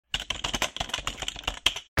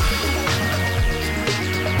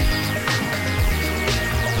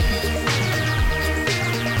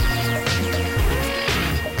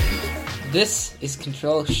This is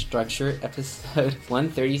Control Structure, episode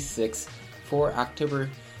 136 for October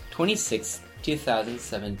 26,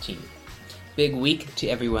 2017. Big week to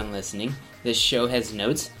everyone listening. This show has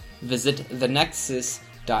notes. Visit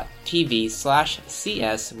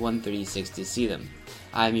thenexus.tv/CS136 to see them.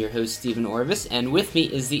 I'm your host, Stephen Orvis, and with me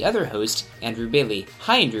is the other host, Andrew Bailey.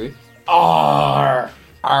 Hi, Andrew. Arr!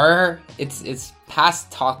 It's past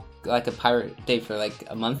Talk Like a Pirate Day for like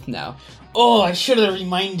a month now. Oh, I should have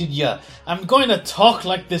reminded you. I'm going to talk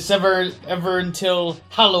like this ever until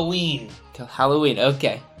Halloween. Till Halloween,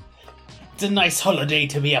 okay. It's a nice holiday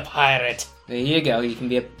to be a pirate. There you go. You can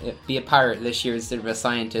be a pirate this year instead of a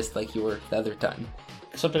scientist like you were the other time.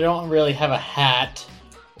 Except I don't really have a hat,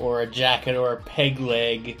 or a jacket, or a peg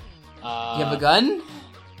leg. You have a gun?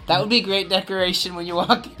 That would be a great decoration when you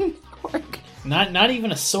walk in work. Not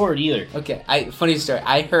even a sword either. Okay, funny story.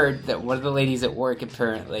 I heard that one of the ladies at work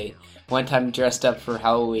apparently one time dressed up for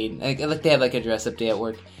Halloween. Like they had like a dress up day at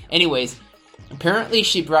work. Anyways, apparently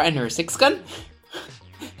she brought in her 6-gun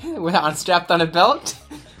strapped on a belt.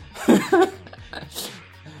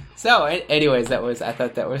 So, anyways, I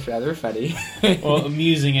thought that was rather funny. Well,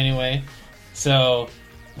 amusing anyway. So,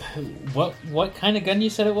 what kind of gun you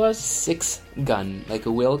said it was? 6-gun, like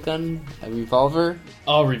a wheel gun, a revolver.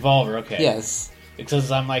 Oh, revolver. Okay. Yes.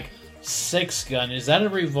 Because I'm like 6-gun. Is that a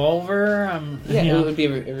revolver? It would be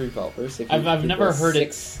a revolver. So I've never heard it.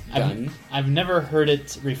 6-gun. I've never heard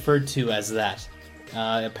it referred to as that.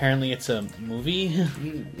 Apparently, it's a movie.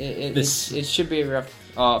 It should be a rough.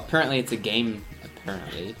 Oh, apparently it's a game.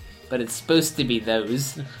 Apparently. But it's supposed to be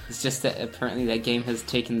those. It's just that apparently that game has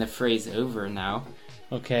taken the phrase over now.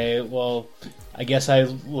 Okay, well, I guess I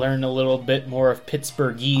learn a little bit more of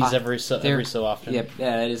Pittsburghese every so often. Yep,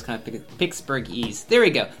 that is kind of Pittsburghese. There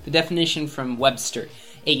we go. The definition from Webster: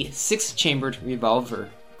 a 6-chambered revolver.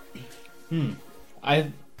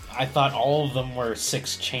 I thought all of them were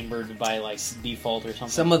 6-chambered by like default or something.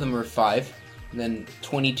 Some of them are 5. Then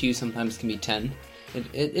 22 sometimes can be 10.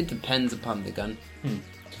 It depends upon the gun.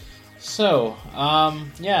 So,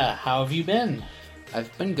 yeah, how have you been?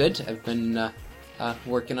 I've been good. I've been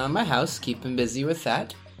working on my house, keeping busy with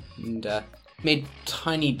that, and made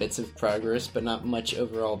tiny bits of progress, but not much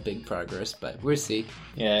overall big progress, but we'll see.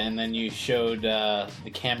 Yeah, and then you showed the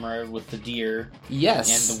camera with the deer. Yes.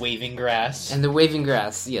 And the waving grass. And the waving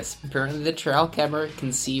grass, yes. Apparently the trail camera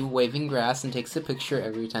can see waving grass and takes a picture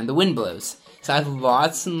every time the wind blows. So I have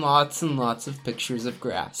lots and lots and lots of pictures of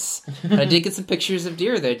grass. But I did get some pictures of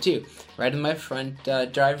deer there, too. Right in my front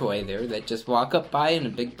driveway there that just walk up by in a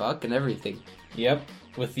big buck and everything. Yep,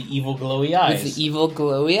 with the evil glowy eyes. With the evil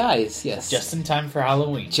glowy eyes, yes. Just in time for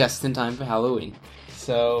Halloween. Just in time for Halloween.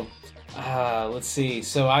 So, let's see.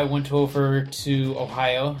 So I went over to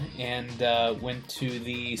Ohio and went to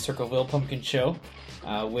the Circleville Pumpkin Show,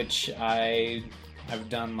 which I've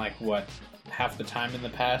done half the time in the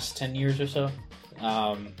past 10 years or so.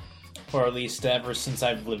 Or at least ever since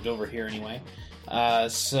I've lived over here anyway.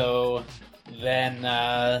 So then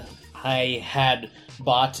I had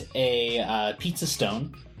bought a pizza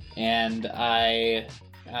stone, and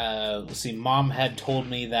Mom had told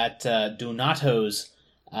me that Donato's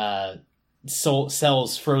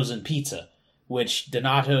sells frozen pizza, which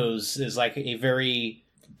Donato's is like a very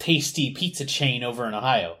tasty pizza chain over in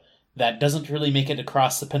Ohio that doesn't really make it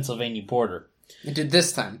across the Pennsylvania border. It did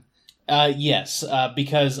this time. Yes,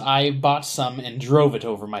 because I bought some and drove it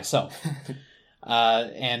over myself.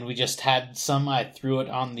 And we just had some. I threw it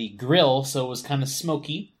on the grill, so it was kind of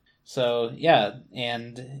smoky. So, yeah,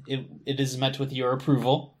 and it is met with your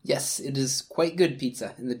approval. Yes, it is quite good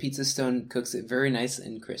pizza, and the pizza stone cooks it very nice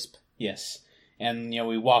and crisp. Yes. And,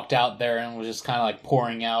 we walked out there, and it was just kind of like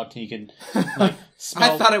pouring out, and you could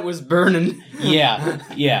smell... I thought it was burning.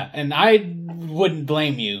 Yeah, and I wouldn't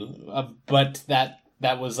blame you, but that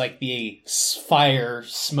was like the fire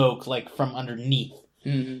smoke, like, from underneath.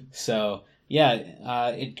 Mm-hmm. So... yeah,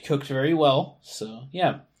 it cooked very well, so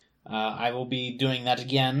yeah. I will be doing that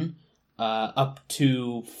again up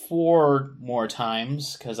to 4 more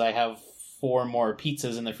times, because I have 4 more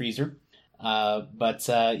pizzas in the freezer. But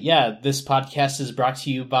yeah, this podcast is brought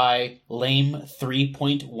to you by Lame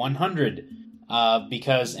 3.100,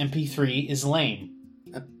 because MP3 is lame.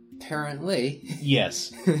 Apparently.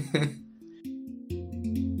 Yes.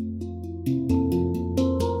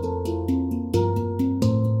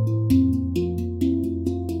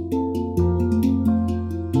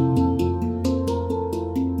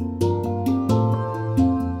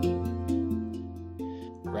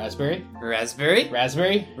 Raspberry?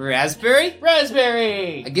 Raspberry? Raspberry?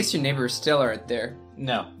 Raspberry! I guess your neighbors still aren't there.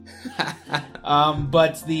 No.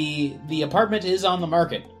 But the apartment is on the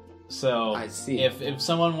market. So I see. If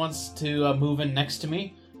someone wants to move in next to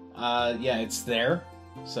me, yeah, it's there.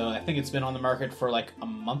 So I think it's been on the market for like a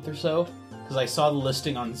month or so, because I saw the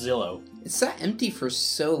listing on Zillow. It's sat empty for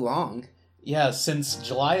so long. Yeah, since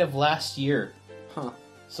July of last year. Huh.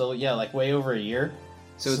 So yeah, like way over a year.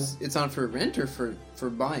 So it's on for rent or for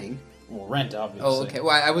buying? Well, rent, obviously. Oh, okay.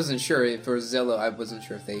 Well, I wasn't sure if for Zillow. I wasn't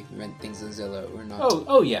sure if they rent things on Zillow or not.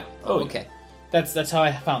 Oh yeah. Oh, okay. That's how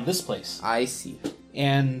I found this place. I see.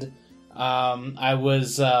 And I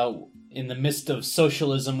was in the midst of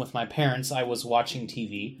socialism with my parents. I was watching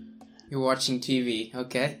TV. You're watching TV,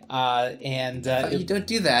 okay? You don't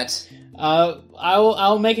do that.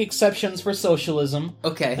 I'll make exceptions for socialism.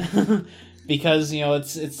 Okay. Because,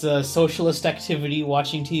 it's a socialist activity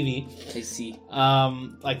watching TV. I see.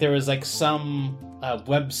 Like there was like some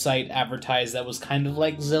website advertised that was kind of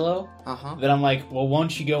like Zillow. Uh-huh. That I'm like, well,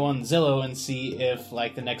 won't you go on Zillow and see if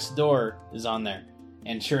like the next door is on there?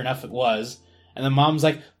 And sure enough, it was. And then Mom's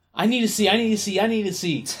like, I need to see.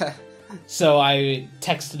 So I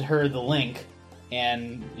texted her the link,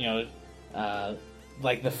 and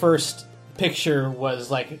like the first picture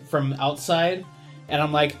was like from outside, and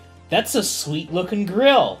I'm like, that's a sweet looking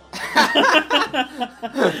grill.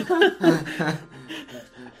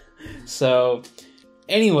 So,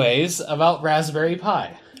 anyways, about Raspberry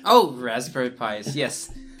Pi. Oh, Raspberry Pis,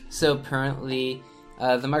 yes. So apparently,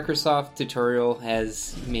 the Microsoft tutorial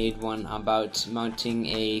has made one about mounting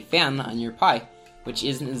a fan on your Pi, which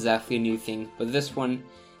isn't exactly a new thing, but this one,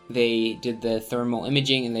 they did the thermal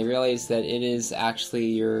imaging and they realized that it is actually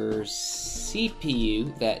your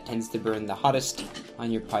CPU that tends to burn the hottest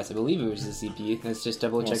on your Pi. So I believe it was the CPU. Let's just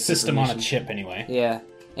double check. System on a chip, anyway. Yeah.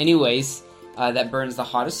 Anyways, that burns the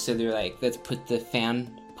hottest, so they're like, let's put the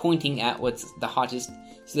fan pointing at what's the hottest.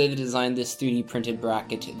 So they designed this 3D printed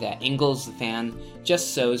bracket that angles the fan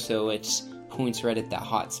just so it points right at that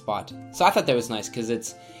hot spot. So I thought that was nice because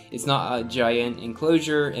it's not a giant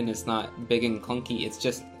enclosure and it's not big and clunky. It's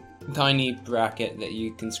just a tiny bracket that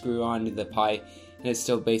you can screw onto the Pi, and it's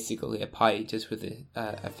still basically a Pi just with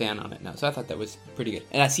a fan on it now. So I thought that was pretty good.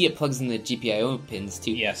 And I see it plugs in the GPIO pins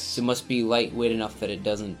too. Yes. So it must be lightweight enough that it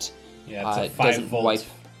doesn't. Yeah, it's a 5 doesn't volt.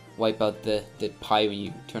 wipe out the Pi when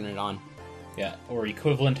you turn it on. Yeah, or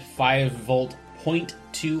equivalent 5 volt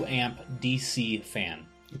 0.2 amp DC fan.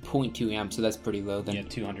 0.2 amp, so that's pretty low then. Yeah,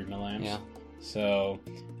 200 milliamps. Yeah. So,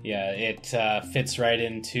 yeah, it fits right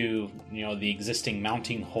into the existing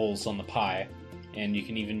mounting holes on the Pi, and you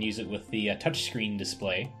can even use it with the touchscreen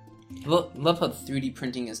display. Love how 3D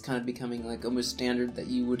printing is kind of becoming like almost standard that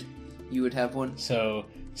you would have one. So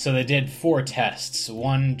they did 4 tests.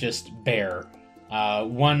 One just bare,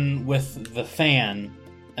 one with the fan,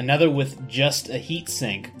 another with just a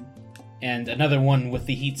heatsink, and another one with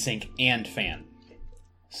the heatsink and fan.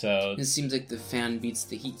 So it seems like the fan beats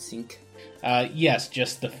the heatsink. Yes,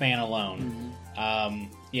 just the fan alone. Mm-hmm.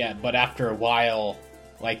 Yeah, but after a while,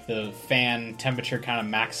 like the fan temperature kind of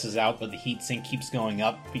maxes out, but the heatsink keeps going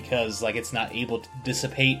up because like it's not able to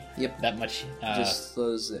dissipate that much. Just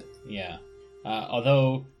slows it. Yeah.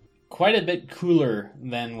 Although quite a bit cooler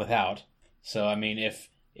than without. So I mean, if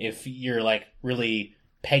you're like really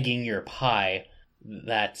pegging your Pi,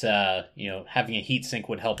 that having a heatsink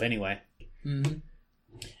would help anyway. Mm-hmm.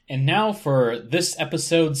 And now for this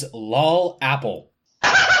episode's LOL Apple.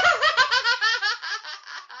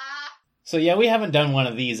 So yeah, we haven't done one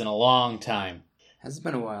of these in a long time. Has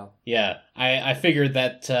been a while. Yeah, I figured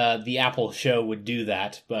that the Apple show would do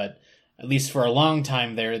that, but at least for a long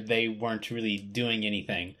time there, they weren't really doing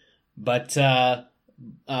anything. But so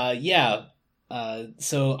iOS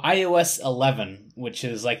 11, which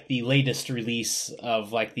is like the latest release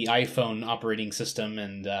of like the iPhone operating system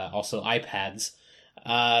and also iPads,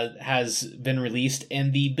 has been released,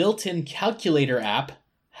 and the built-in calculator app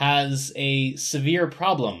has a severe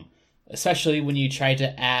problem, especially when you try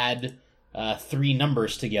to add 3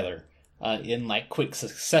 numbers together in like quick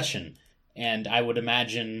succession. And I would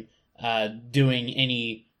imagine doing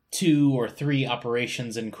any 2 or 3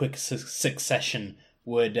 operations in quick succession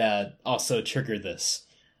would also trigger this.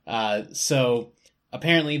 So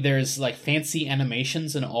apparently there's like fancy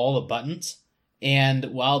animations in all the buttons, and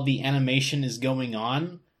while the animation is going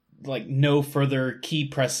on, like no further key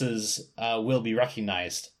presses will be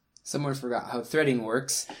recognized. Someone forgot how threading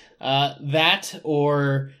works. That,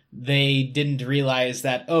 or they didn't realize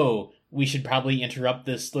that, we should probably interrupt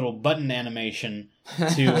this little button animation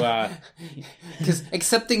to... Because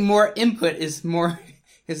accepting more input is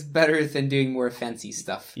better than doing more fancy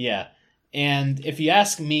stuff. Yeah. And if you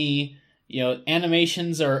ask me,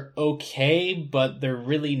 animations are okay, but they're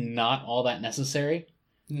really not all that necessary.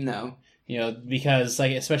 No. because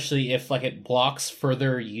like especially if like it blocks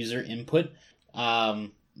further user input,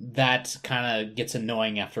 that kind of gets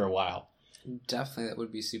annoying after a while. Definitely, that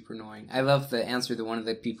would be super annoying. I love the answer to one of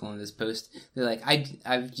the people in this post. They're like,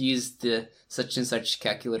 I've used the such and such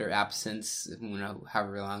calculator app since,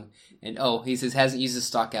 however long. And he says, hasn't used a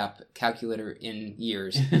stock app calculator in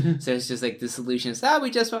years. So it's just like the solution is, we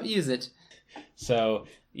just won't use it. So,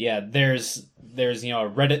 yeah, there's a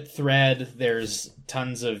Reddit thread, there's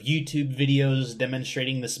tons of YouTube videos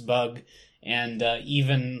demonstrating this bug, and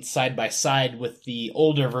even side by side with the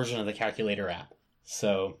older version of the calculator app.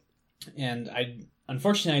 So... And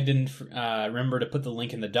unfortunately I didn't remember to put the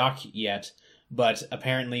link in the doc yet, but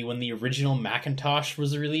apparently when the original Macintosh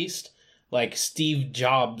was released, like Steve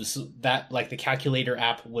Jobs, the calculator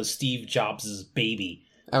app was Steve Jobs' baby.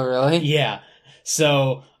 Oh, really? Yeah.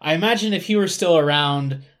 So I imagine if he were still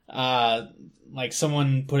around, like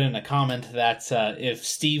someone put in a comment that if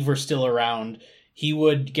Steve were still around, he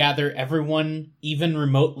would gather everyone even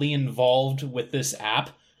remotely involved with this app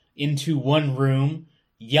into one room,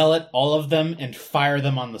 yell at all of them, and fire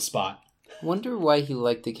them on the spot. Wonder why he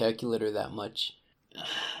liked the calculator that much.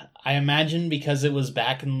 I imagine because it was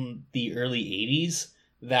back in the early 80s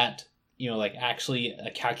that, actually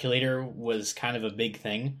a calculator was kind of a big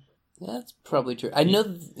thing. Yeah, that's probably true. I know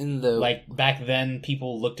back then,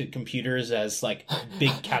 people looked at computers as,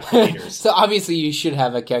 big calculators. So obviously you should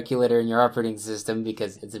have a calculator in your operating system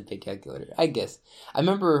because it's a big calculator, I guess. I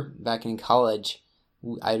remember back in college...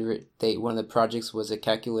 one of the projects was a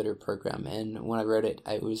calculator program, and when I wrote it,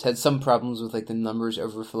 I had some problems with the numbers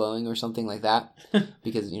overflowing or something like that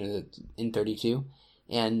because in 32,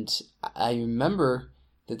 and I remember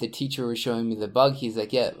that the teacher was showing me the bug. He's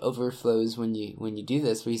like, "Yeah, it overflows when you do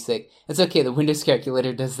this." But he's like, "It's okay. The Windows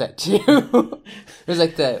calculator does that too." It was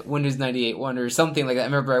like the Windows 98 one or something like that. I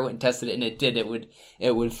remember I went and tested it, and it did.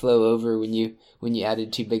 It would flow over when you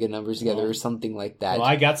added too big of numbers together or something like that. Well,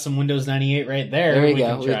 I got some Windows 98 right there. There we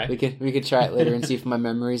go. We could try it later and see if my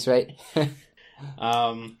memory's right.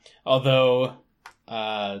 Although,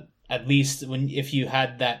 at least if you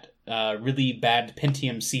had that really bad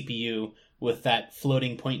Pentium CPU with that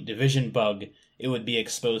floating point division bug, it would be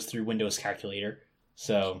exposed through Windows Calculator.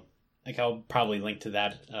 So, I'll probably link to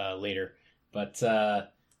that later. But,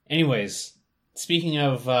 anyways, speaking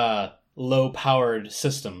of low-powered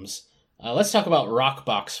systems, let's talk about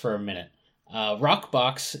Rockbox for a minute.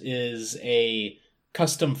 Rockbox is a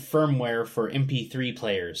custom firmware for MP3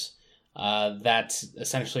 players that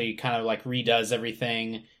essentially kind of redoes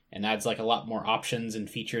everything and adds a lot more options and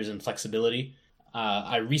features and flexibility.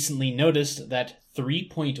 I recently noticed that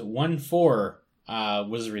 3.14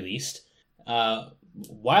 was released a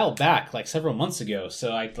while back, several months ago,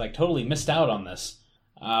 so I totally missed out on this.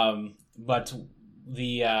 But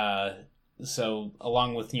the so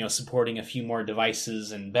along with supporting a few more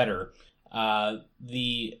devices and better,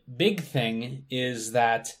 the big thing is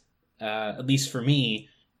that at least for me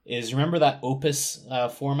is remember that Opus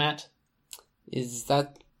format? Is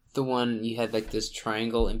that the one you had this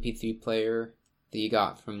triangle MP3 player that you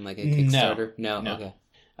got from a Kickstarter? No. Okay.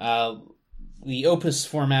 The Opus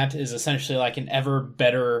format is essentially an ever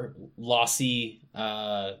better lossy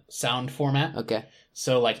sound format. Okay.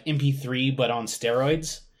 So MP3 but on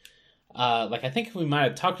steroids. I think we might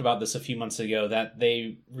have talked about this a few months ago that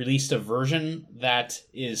they released a version that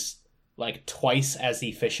is twice as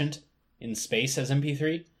efficient in space as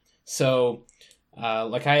MP3. So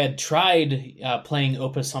I had tried playing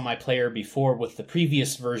Opus on my player before with the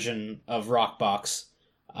previous version of Rockbox,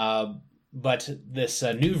 but this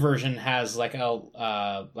new version has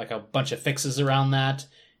a bunch of fixes around that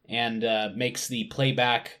and makes the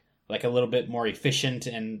playback a little bit more efficient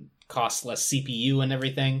and costs less CPU and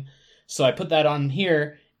everything. So I put that on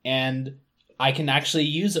here, and I can actually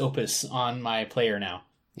use Opus on my player now.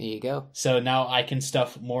 There you go. So now I can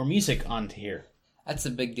stuff more music onto here. That's a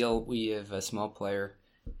big deal. We have a small player,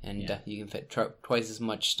 and you can fit twice as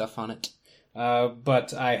much stuff on it.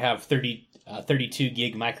 But I have 32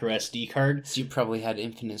 gig micro SD card. So you probably had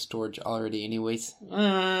infinite storage already anyways?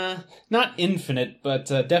 Not infinite, but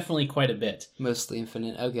definitely quite a bit. Mostly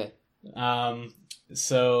infinite, okay.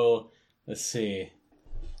 So, let's see.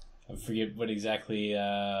 I forget what exactly...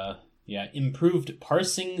 improved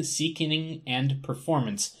parsing, seeking, and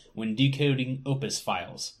performance when decoding Opus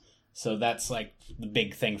files. So that's the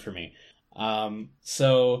big thing for me.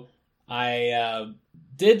 So I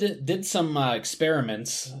did some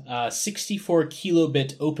experiments. 64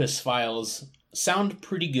 kilobit Opus files sound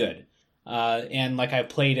pretty good. And I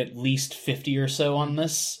played at least 50 or so on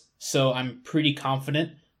this. So I'm pretty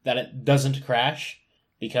confident that it doesn't crash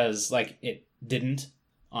because it didn't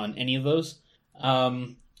on any of those.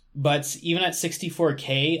 But even at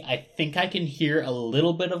 64K, I think I can hear a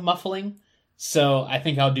little bit of muffling. So I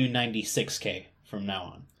think I'll do 96K from now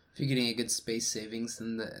on. If you're getting a good space savings,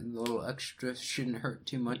 then the little extra shouldn't hurt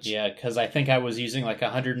too much. Yeah, because I think I was using like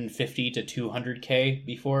 150 to 200K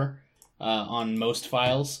before on most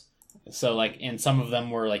files. So like, and some of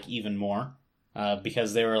them were like even more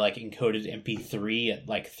because they were like encoded MP3 at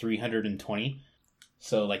like 320.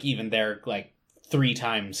 So like even they're like 3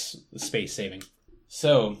 times the space saving.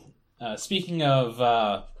 So speaking of,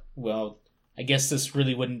 well, I guess this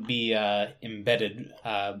really wouldn't be embedded,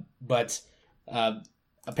 but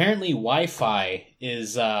apparently Wi-Fi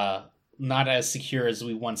is not as secure as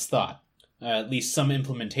we once thought, at least some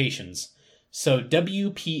implementations. So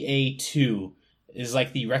WPA2 is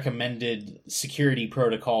like the recommended security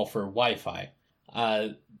protocol for Wi-Fi.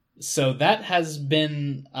 So that has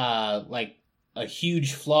been like a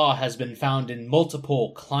huge flaw has been found in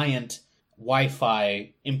multiple client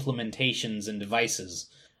Wi-Fi implementations and devices.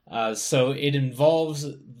 So it involves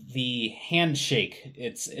the handshake.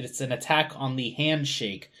 It's an attack on the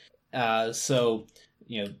handshake. So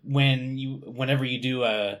whenever you do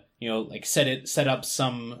like set up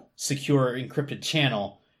some secure encrypted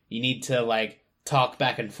channel, you need to like talk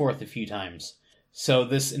back and forth a few times. So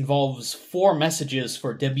this involves 4 messages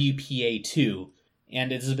for WPA2,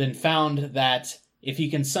 and it has been found that if you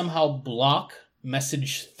can somehow block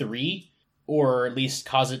message 3, or at least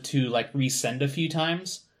cause it to like resend a few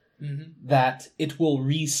times, that it will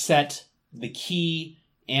reset the key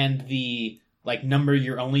and the like number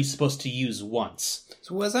you're only supposed to use once.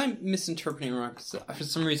 So was I misinterpreting wrong? 'Cause for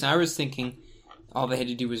some reason I was thinking all they had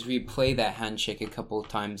to do was replay that handshake a couple of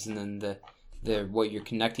times, and then the what you're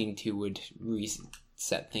connecting to would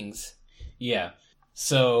reset things. Yeah.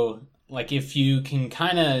 So like if you can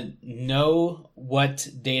kind of know what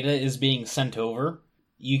data is being sent over,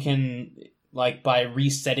 you can like by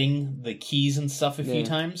resetting the keys and stuff a few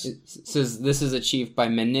times. It says this is achieved by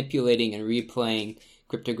manipulating and replaying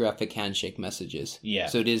cryptographic handshake messages. Yeah.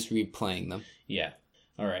 So it is replaying them. Yeah.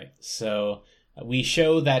 All right. So we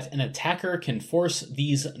show that an attacker can force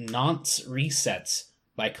these nonce resets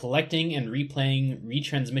by collecting and replaying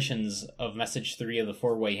retransmissions of message 3 of the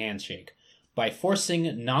 4-way handshake. By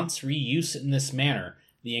forcing nonce reuse in this manner,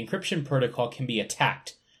 the encryption protocol can be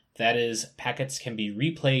attacked. That is, packets can be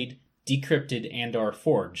replayed, decrypted, and or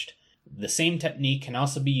forged. The same technique can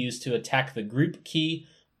also be used to attack the group key,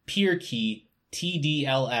 peer key,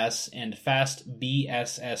 TDLS, and fast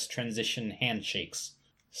BSS transition handshakes.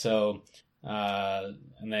 So, and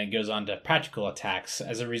then it goes on to practical attacks.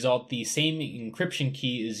 As a result, the same encryption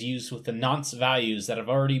key is used with the nonce values that have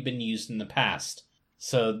already been used in the past.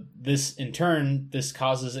 So this, in turn, this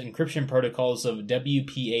causes encryption protocols of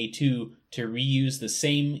WPA2 to reuse the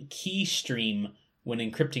same key stream when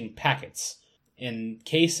encrypting packets. In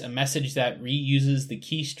case a message that reuses the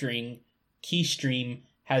key stream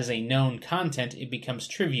has a known content, it becomes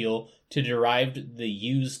trivial to derive the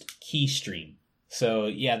used key stream. So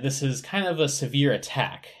yeah, this is kind of a severe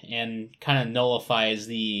attack and kind of nullifies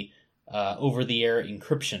the over-the-air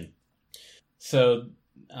encryption. So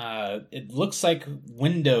it looks like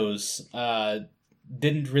Windows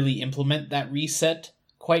didn't really implement that reset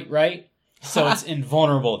quite right, so it's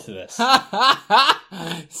invulnerable to this.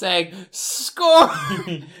 Saying, score!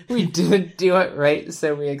 We didn't do it right,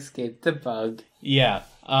 so we escaped the bug. Yeah.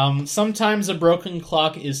 Sometimes a broken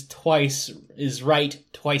clock is right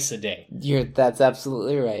twice a day. That's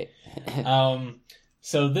absolutely right.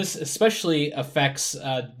 So this especially affects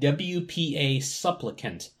WPA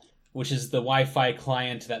Supplicant, which is the Wi-Fi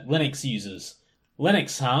client that Linux uses.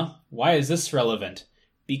 Linux, huh? Why is this relevant?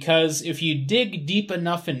 Because if you dig deep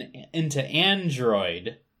enough into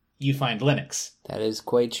Android, you find Linux. That is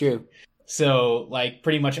quite true. So, like,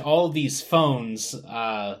 pretty much all of these phones,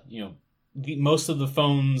 most of the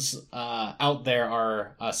phones out there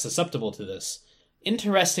are susceptible to this.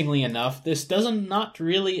 Interestingly enough, this does not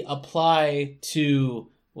really apply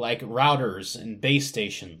to, like, routers and base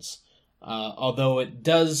stations. Although it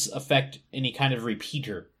does affect any kind of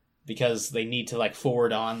repeater, because they need to, like,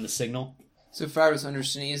 forward on the signal. So if I was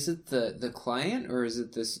understanding, is it the client, or is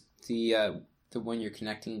it the one you're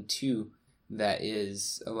connecting to that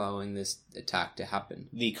is allowing this attack to happen?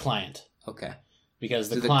 The client. Okay. Because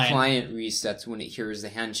the client resets when it hears the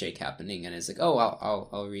handshake happening, and it's like, oh,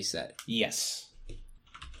 I'll reset. Yes.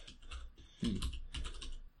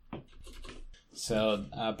 So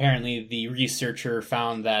apparently the researcher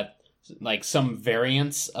found that like some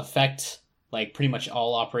variants affect like pretty much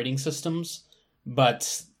all operating systems,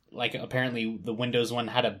 but like apparently the Windows one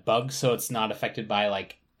had a bug, so it's not affected by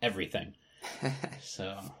like everything.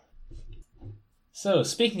 So So,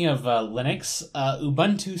 speaking of Linux,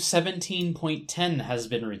 Ubuntu 17.10 has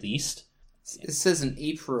been released. It says in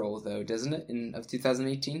April, though, doesn't it, of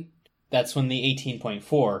 2018? That's when the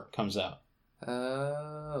 18.4 comes out.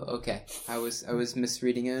 Oh, okay. I was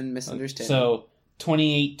misreading it and misunderstanding. So,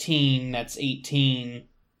 2018, that's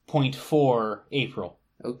 18.4 April.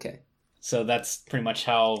 Okay. So that's pretty much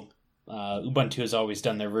how Ubuntu has always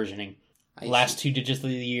done their versioning. Last 2 digits of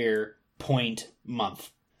the year, point,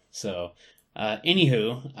 month. So,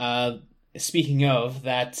 anywho, speaking of,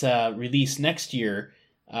 that release next year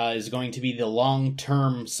is going to be the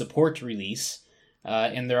long-term support release.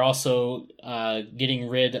 And they're also getting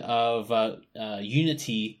rid of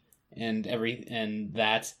Unity and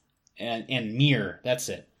Mir. That's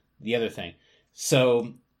it. The other thing.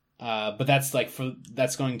 So, but that's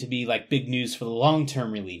going to be like big news for the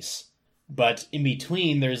long-term release. But in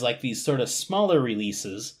between, there's like these sort of smaller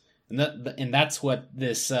releases, and that's what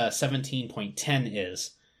this 17.10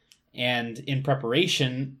 is. And in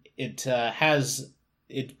preparation, it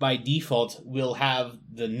by default will have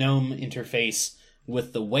the GNOME interface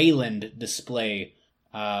with the Wayland display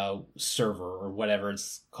server, or whatever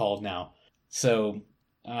it's called now. So,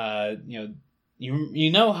 you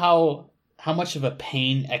know how much of a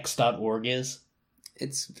pain x.org is?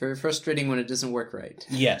 It's very frustrating when it doesn't work right.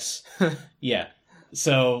 Yes. Yeah.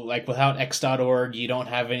 So, like, without x.org, you don't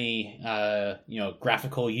have any,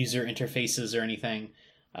 graphical user interfaces or anything.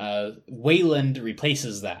 Wayland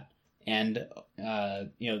replaces that. And,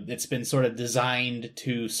 it's been sort of designed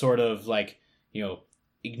to sort of,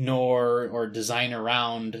 ignore or design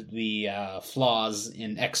around the flaws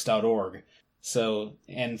in x.org. So,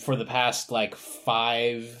 and for the past,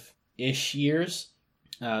 5-ish years,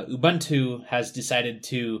 Ubuntu has decided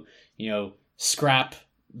to, scrap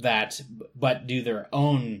that, but do their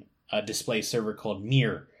own display server called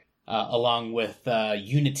Mir, along with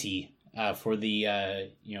Unity for the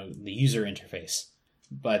the user interface.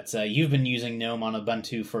 But you've been using GNOME on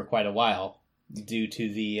Ubuntu for quite a while due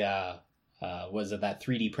to the was it that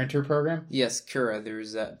 3D printer program? Yes, Cura.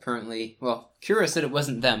 There's apparently, Cura said it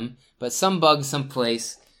wasn't them, but some bug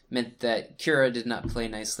someplace meant that Cura did not play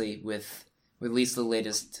nicely with at least the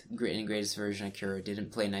latest and greatest version of Cura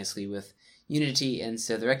didn't play nicely with Unity, and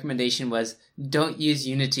so the recommendation was don't use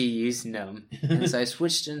Unity, use GNOME. And so I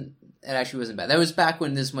switched, and it actually wasn't bad. That was back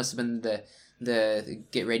when this must have been the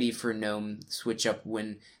get ready for GNOME switch up,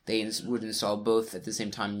 when they would install both at the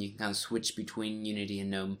same time. You can kind of switch between Unity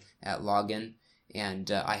and GNOME at login,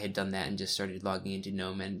 and I had done that and just started logging into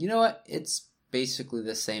GNOME, and you know what? It's basically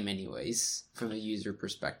the same anyways from a user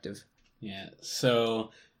perspective. Yeah,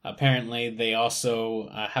 so apparently they also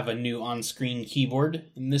have a new on-screen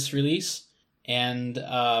keyboard in this release, and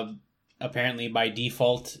apparently by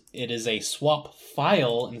default it is a swap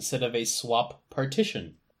file instead of a swap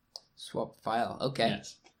partition. Swap file, okay.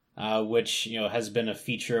 Yes. Which, has been a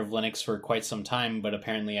feature of Linux for quite some time, but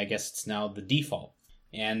apparently I guess it's now the default.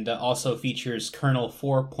 And also features kernel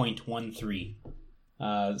 4.13.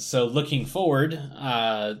 So looking forward,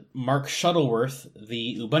 Mark Shuttleworth,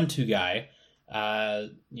 the Ubuntu guy,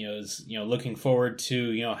 is looking forward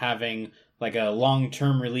to having like a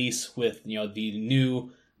long-term release with the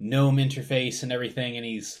new GNOME interface and everything, and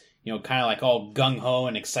he's kind of like all gung-ho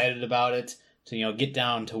and excited about it to get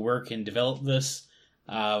down to work and develop this.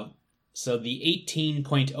 So the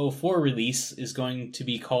 18.04 release is going to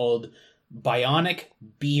be called Bionic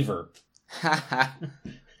Beaver.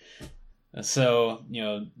 So,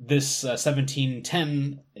 this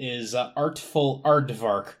 1710 is Artful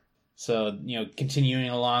Aardvark. So, continuing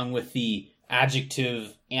along with the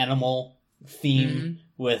adjective animal theme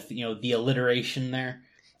with, the alliteration there.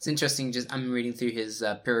 It's interesting, I'm reading through his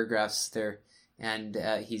paragraphs there, and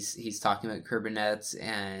he's talking about Kubernetes,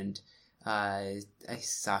 and I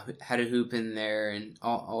saw How to Hoop in there, and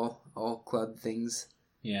all cloud things.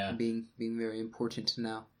 Yeah. Being very important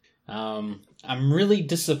now. I'm really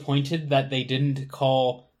disappointed that they didn't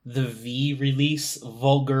call the V release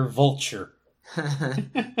Vulgar Vulture.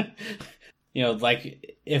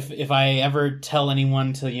 If I ever tell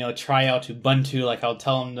anyone to, try out Ubuntu, I'll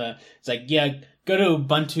tell them it's go to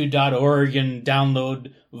ubuntu.org and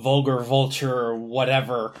download Vulgar Vulture or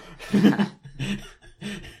whatever.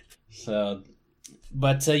 So,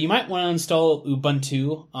 but you might want to install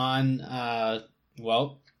Ubuntu on,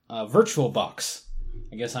 VirtualBox.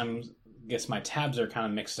 I guess my tabs are kind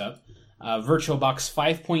of mixed up. VirtualBox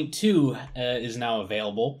 5.2 is now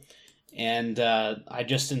available, and I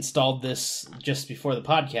just installed this just before the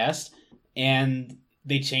podcast, and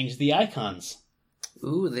they changed the icons.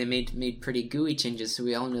 Ooh, they made pretty gooey changes, so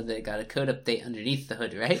we all know they got a code update underneath the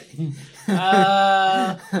hood, right?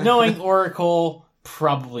 Knowing Oracle,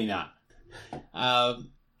 probably not.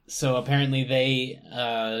 So apparently they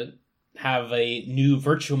have a new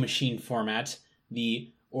virtual machine format,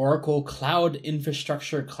 the Oracle Cloud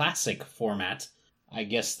Infrastructure Classic format. I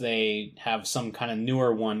guess they have some kind of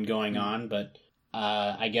newer one going on, but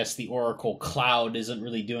I guess the Oracle Cloud isn't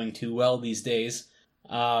really doing too well these days.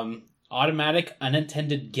 Automatic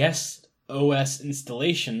unintended guest OS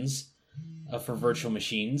installations for virtual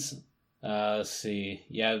machines. Let's see.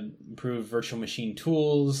 Yeah, improved virtual machine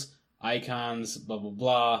tools, icons, blah, blah,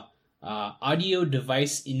 blah. Audio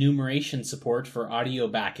device enumeration support for audio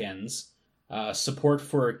backends. Support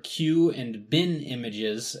for queue and bin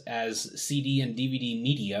images as CD and DVD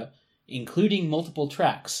media, including multiple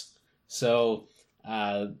tracks. So,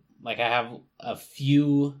 like I have a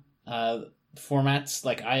few formats,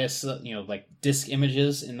 like ISO, like disk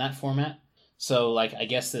images in that format. So, like, I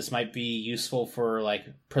guess this might be useful for, like,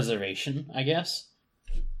 preservation, I guess.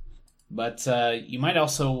 But you might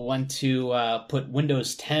also want to put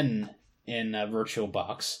Windows 10 in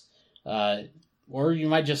VirtualBox. Or you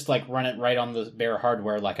might just, like, run it right on the bare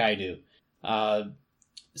hardware like I do.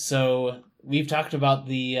 So, we've talked about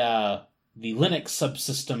the Linux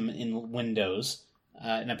subsystem in Windows.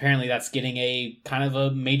 And apparently that's getting a kind of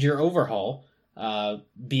a major overhaul.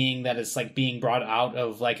 Being that it's like being brought out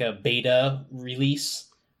of like a beta release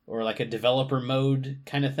or like a developer mode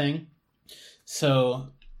kind of thing. So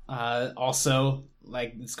also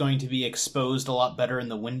like it's going to be exposed a lot better in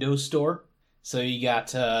the Windows Store. So you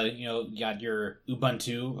got you got your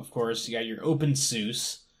Ubuntu, of course, you got your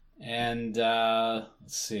OpenSUSE, and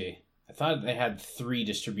let's see. I thought they had 3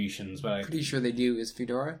 distributions, but Pretty sure they do. Is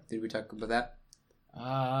Fedora? Did we talk about that?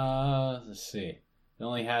 Let's see. It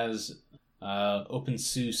only has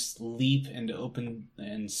OpenSUSE Leap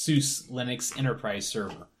and SUSE Linux Enterprise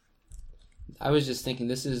Server. I was just thinking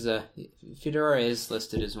this is Fedora is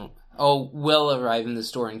listed as one. Oh, will arrive in the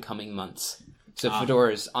store in coming months. So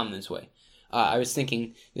Fedora is on this way. I was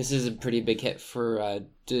thinking this is a pretty big hit for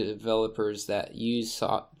developers that use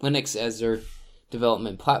Linux as their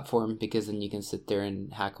development platform, because then you can sit there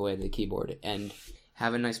and hack away at the keyboard and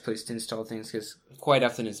have a nice place to install things, because quite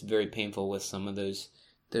often it's very painful with some of those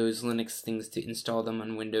Linux things to install them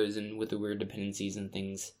on Windows and with the weird dependencies and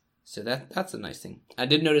things. So that's a nice thing. I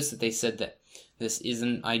did notice that they said that this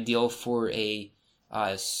isn't ideal for a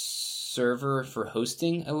server for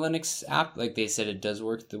hosting a Linux app. Like they said, it does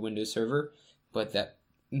work the Windows server, but that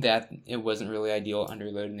it wasn't really ideal under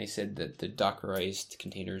load, and they said that the Dockerized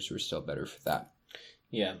containers were still better for that.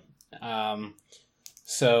 Yeah.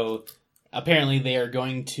 So apparently they are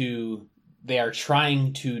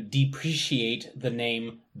trying to depreciate the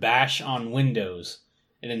name Bash on Windows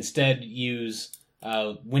and instead use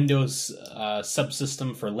Windows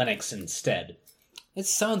subsystem for Linux instead. It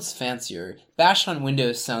sounds fancier. Bash on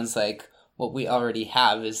Windows sounds like what we already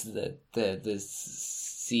have is the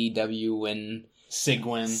CWWin.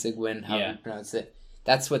 Sigwin, how you pronounce it.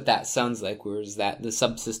 That's what that sounds like, whereas that the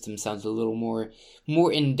subsystem sounds a little more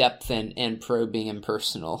in-depth and probing and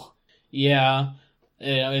personal. Yeah.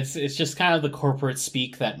 It's just kind of the corporate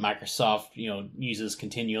speak that Microsoft, uses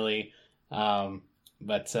continually.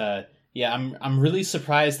 But I'm really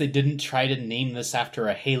surprised they didn't try to name this after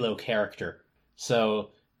a Halo character. So,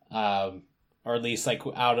 or at least like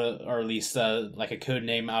like a code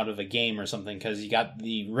name out of a game or something, because you got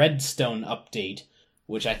the Redstone update,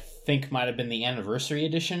 which I think might have been the anniversary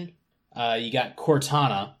edition. You got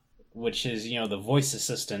Cortana, which is the voice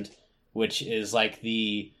assistant, which is like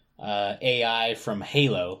the AI from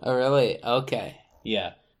Halo. Oh, really? Okay.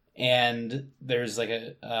 Yeah, and there's like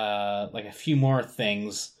a few more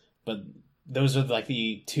things, but those are like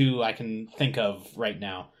the 2 I can think of right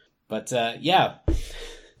now. But yeah.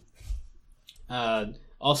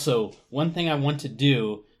 Also, one thing I want to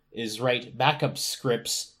do is write backup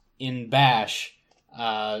scripts in Bash,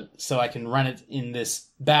 so I can run it in this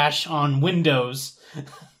Bash on Windows,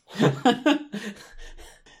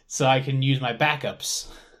 so I can use my backups,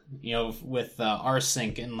 with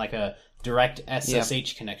rsync and like a direct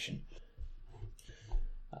SSH connection.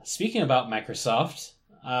 Speaking about Microsoft,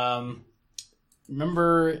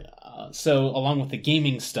 remember, so along with the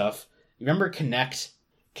gaming stuff, remember Kinect?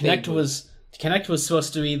 Kinect was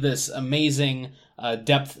supposed to be this amazing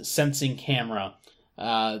depth sensing camera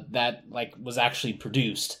that like was actually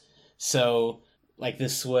produced. So like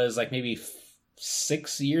this was like maybe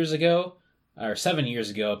 6 years ago or 7 years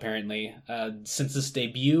ago apparently, since its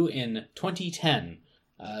debut in 2010.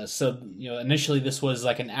 So initially this was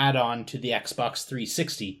like an add-on to the Xbox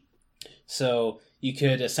 360. So you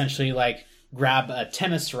could essentially like grab a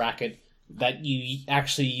tennis racket that you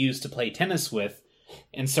actually use to play tennis with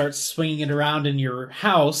and start swinging it around in your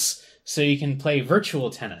house so you can play virtual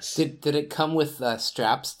tennis. Did it come with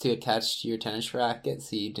straps to attach to your tennis racket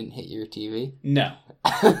so you didn't hit your TV? No.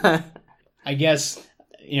 I guess,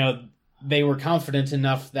 they were confident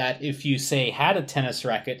enough that if you, say, had a tennis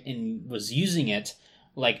racket and was using it,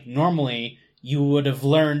 like, normally, you would have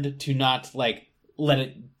learned to not, like, let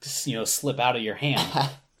it, slip out of your hand.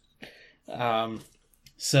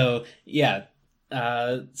 So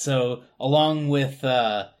along with,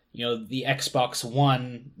 the Xbox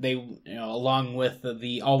One, they, along with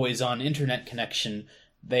the always-on internet connection,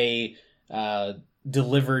 they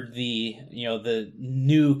delivered the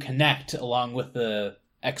new Kinect along with the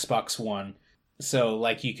Xbox One. So,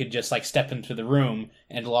 like, you could just, like, step into the room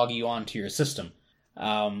and log you onto your system.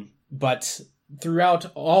 But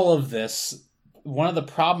throughout all of this, one of the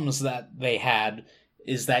problems that they had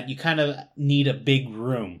is that you kind of need a big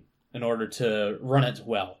room in order to run it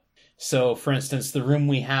well. So, for instance, the room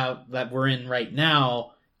that we're in right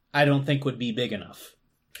now, I don't think would be big enough.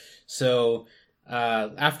 So,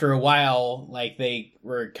 after a while, like, they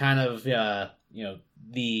were kind of,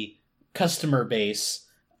 the customer base,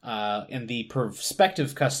 and the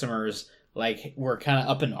prospective customers, like, were kind of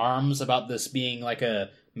up in arms about this being, like, a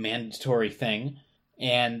mandatory thing,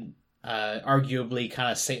 and arguably kind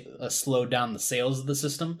of slowed down the sales of the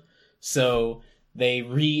system. So they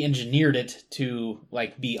re-engineered it to,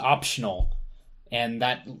 like, be optional, and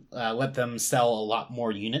that let them sell a lot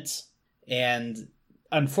more units. And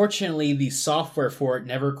unfortunately, the software for it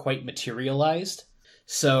never quite materialized.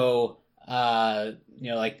 So, it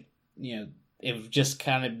just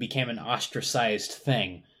kind of became an ostracized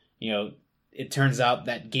thing. It turns out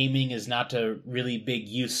that gaming is not a really big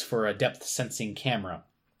use for a depth sensing camera.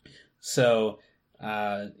 So,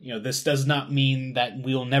 this does not mean that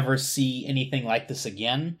we'll never see anything like this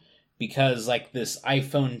again, because, like, this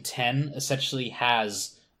iPhone X essentially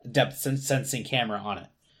has a depth sensing camera on it.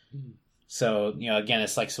 So, again,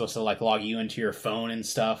 it's, like, supposed to, like, log you into your phone and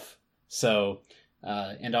stuff. So,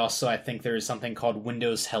 and also I think there's something called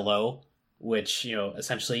Windows Hello, which,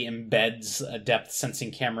 essentially embeds a depth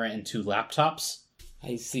sensing camera into laptops.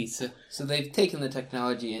 I see. So they've taken the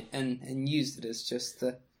technology and used it. It's just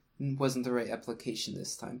wasn't the right application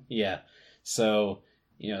this time. Yeah. So,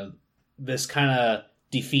 this kind of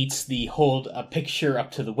defeats the hold a picture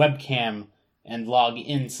up to the webcam and log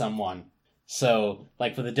in someone. So,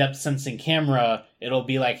 like, with a depth sensing camera, it'll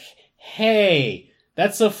be like, hey,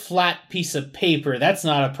 that's a flat piece of paper. That's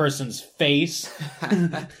not a person's face.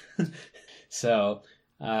 So,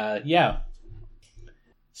 yeah.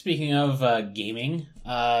 Speaking of gaming,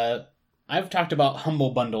 I've talked about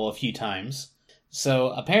Humble Bundle a few times. So,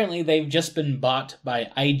 apparently they've just been bought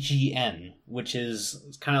by IGN, which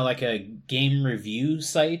is kind of like a game review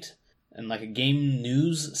site and like a game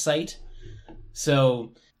news site.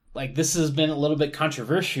 So, like, this has been a little bit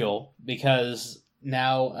controversial because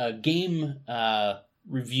now a game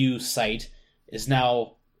review site is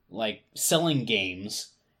now, like, selling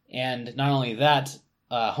games. And not only that,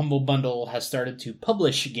 Humble Bundle has started to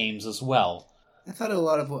publish games as well. I thought a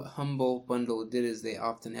lot of what Humble Bundle did is they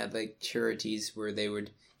often had, like, charities where they would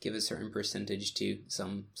give a certain percentage to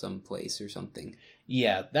some place or something.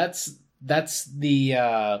 Yeah, that's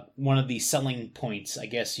the one of the selling points, I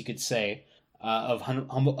guess you could say, of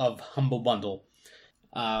Humble Bundle.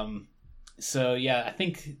 So yeah, I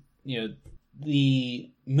think the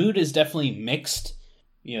mood is definitely mixed.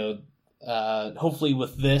 Hopefully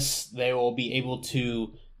with this, they will be able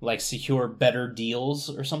to, like, secure better deals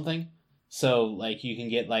or something. So, like, you can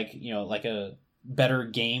get, like, like a better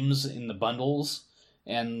games in the bundles.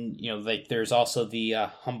 And, like, there's also the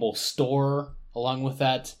Humble Store along with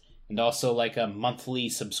that. And also, like, a monthly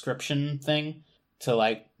subscription thing to,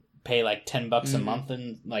 like, pay, like, $10 a month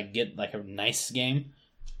and, like, get, like, a nice game.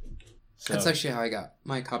 So, that's actually how I got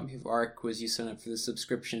my copy of Ark, was you signed up for the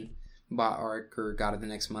subscription, bought Ark, or got it the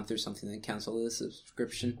next month or something, then canceled the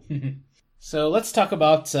subscription. So let's talk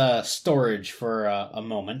about storage for a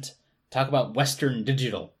moment. Talk about Western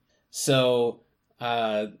Digital. So,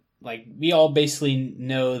 like, we all basically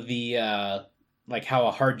know the, like, how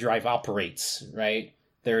a hard drive operates, right?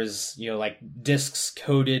 There's, like, disks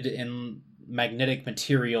coated in magnetic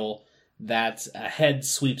material that a head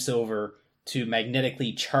sweeps over to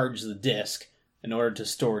magnetically charge the disk in order to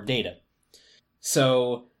store data.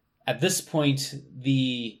 So, at this point,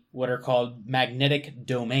 what are called magnetic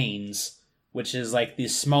domains, which is, like, the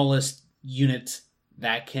smallest unit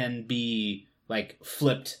that can be, like,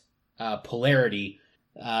 flipped polarity,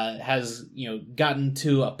 has, gotten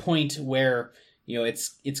to a point where,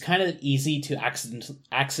 it's kind of easy to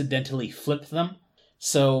accidentally flip them.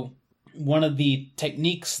 So one of the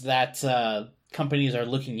techniques that companies are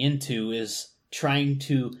looking into is trying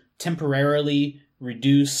to temporarily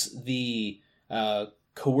reduce the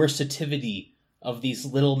coercitivity of these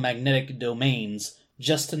little magnetic domains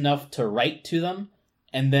just enough to write to them,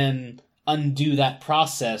 and then undo that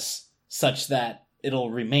process such that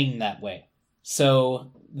it'll remain that way.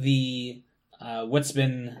 So the what's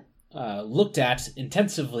been looked at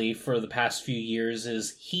intensively for the past few years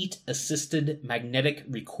is heat-assisted magnetic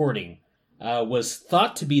recording. Was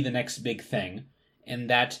thought to be the next big thing, and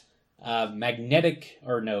that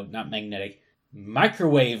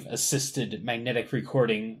microwave-assisted magnetic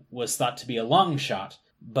recording was thought to be a long shot,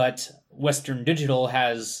 but Western Digital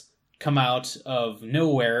has come out of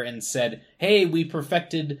nowhere and said, hey, we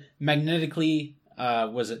perfected magnetically,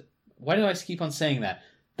 why do I keep on saying that?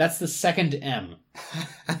 That's the second M.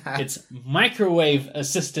 It's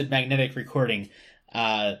microwave-assisted magnetic recording.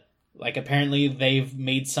 Apparently they've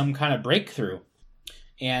made some kind of breakthrough.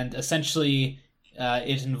 And essentially,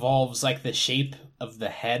 it involves, the shape of the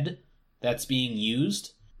head that's being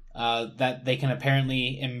used. That they can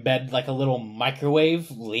apparently embed, a little microwave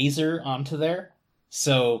laser onto there.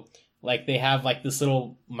 So, they have, this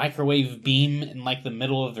little microwave beam in, the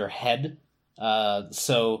middle of their head.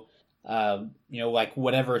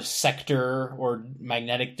 Whatever sector or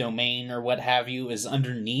magnetic domain or what have you is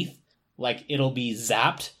underneath, it'll be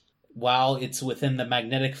zapped while it's within the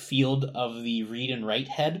magnetic field of the read and write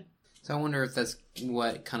head. So I wonder if that's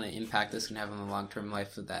what kind of impact this can have on the long-term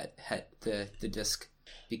life of that head, the disc,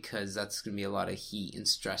 because that's going to be a lot of heat and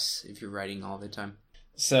stress if you're writing all the time.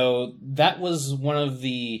 So that was one of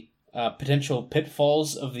the potential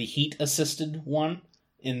pitfalls of the heat-assisted one,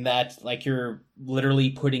 in that, you're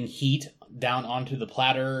literally putting heat down onto the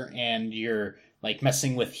platter and you're,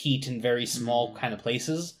 messing with heat in very small kind of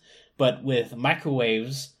places. But with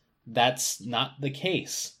microwaves, that's not the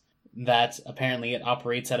case. That apparently it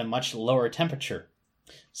operates at a much lower temperature.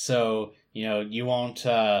 So, you won't,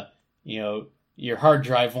 your hard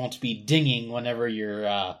drive won't be dinging whenever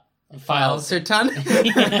your files are done.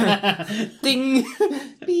 Ding!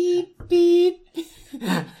 Beep, beep.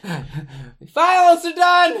 Files are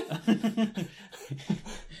done!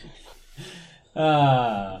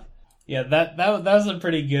 That was a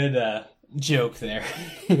pretty good joke there.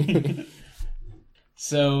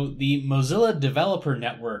 So the Mozilla Developer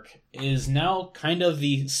Network is now kind of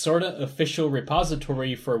the sort of official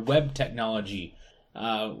repository for web technology,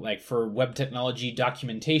 for web technology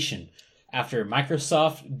documentation, after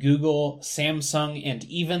Microsoft, Google, Samsung, and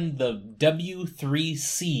even the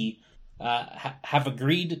W3C have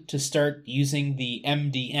agreed to start using the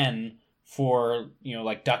MDN for,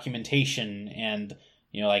 documentation and,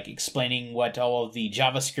 explaining what all of the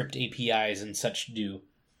JavaScript APIs and such do.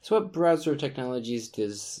 So what browser technologies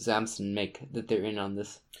does Samsung make that they're in on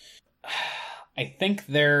this? I think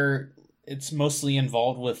it's mostly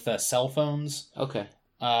involved with cell phones. Okay.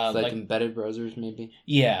 Embedded browsers, maybe?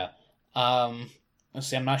 Yeah. Let's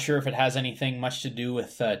see, I'm not sure if it has anything much to do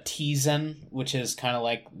with Tizen, which is kind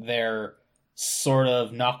of their sort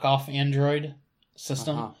of knockoff Android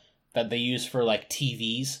system that they use for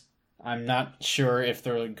TVs. I'm not sure if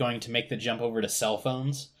they're going to make the jump over to cell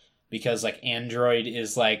phones, because Android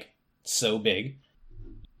is so big.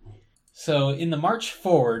 So in the march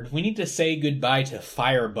forward, we need to say goodbye to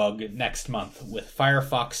Firebug next month with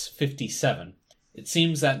Firefox 57. It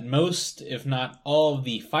seems that most, if not all, of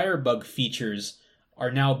the Firebug features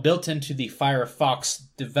are now built into the Firefox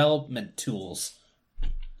development tools.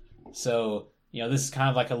 So, this is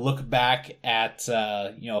kind of a look back at,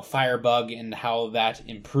 Firebug and how that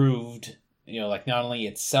improved, not only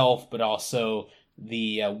itself, but also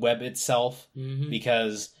the web itself. Mm-hmm.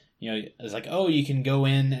 Because, it's you can go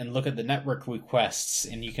in and look at the network requests,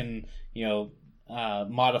 and you can,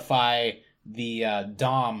 modify the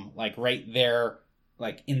DOM, right there,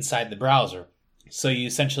 inside the browser. So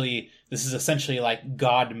this is essentially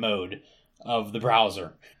God mode of the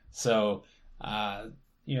browser. So,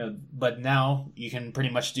 but now you can pretty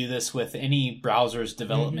much do this with any browser's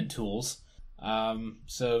development tools.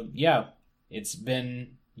 So yeah, it's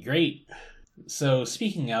been great. So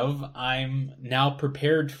speaking of, I'm now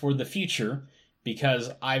prepared for the future because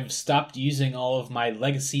I've stopped using all of my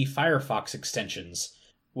legacy Firefox extensions,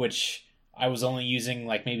 which I was only using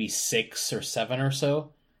maybe 6 or 7 or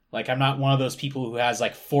so. I'm not one of those people who has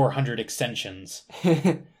 400 extensions.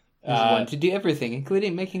 There's one to do everything,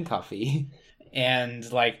 including making coffee. And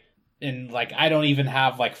I don't even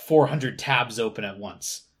have 400 tabs open at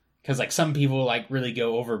once. Because some people really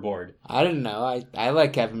go overboard. I don't know. I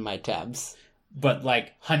like having my tabs. But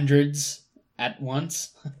hundreds at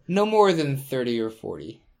once? No more than 30 or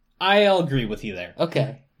 40. I'll agree with you there.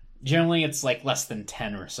 Okay. generally it's like less than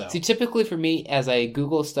 10 or so. See, typically for me, as I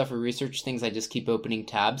Google stuff or research things, I just keep opening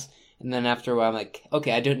tabs. And then after a while, I'm like,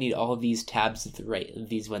 okay, I don't need all of these tabs at the right of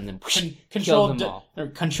these one. Then kill them all.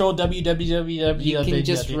 Control www. You can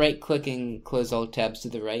just right-click and close all tabs to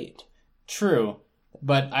the right. True,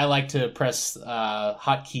 but I like to press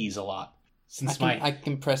hotkeys a lot. I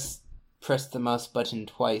can press the mouse button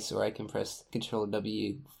twice, or I can press Control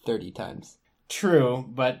W 30 times. True,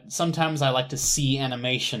 but sometimes I like to see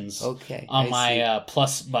animations on my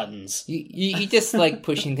plus buttons. You just like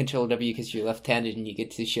pushing Control W because you're left-handed and you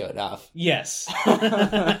get to show it off. Yes.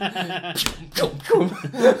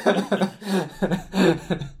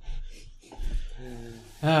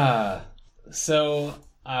 So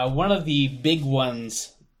one of the big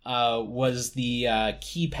ones was the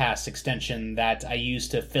KeyPass extension that I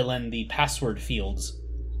used to fill in the password fields.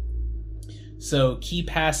 So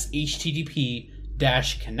KeyPass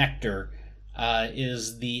HTTP-connector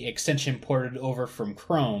is the extension ported over from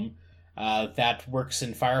Chrome that works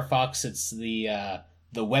in Firefox. It's the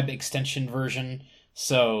web extension version,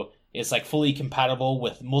 so it's like fully compatible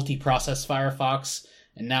with multi-process Firefox,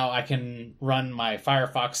 and now I can run my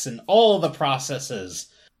Firefox in all the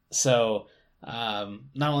processes. So not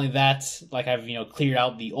only that, like I've cleared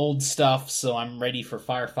out the old stuff, so I'm ready for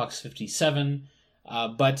Firefox 57.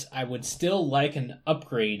 But I would still like an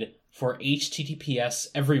upgrade for HTTPS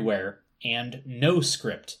everywhere and no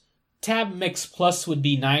script. Tab Mix Plus would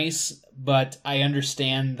be nice, but I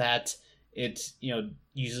understand that it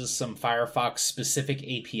uses some Firefox specific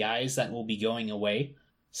APIs that will be going away.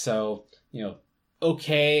 So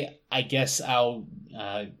okay, I guess I'll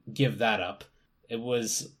give that up.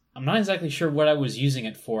 I'm not exactly sure what I was using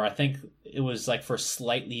it for. I think it was like for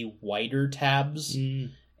slightly wider tabs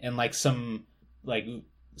and like some like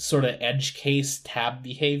sort of edge case tab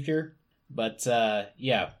behavior. But let's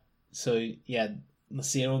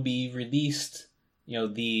see, it will be released,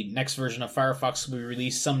 the next version of Firefox will be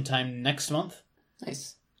released sometime next month.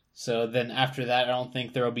 Nice. So then after that, I don't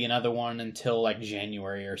think there will be another one until like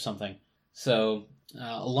January or something. So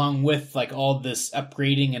along with like all this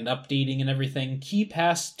upgrading and updating and everything,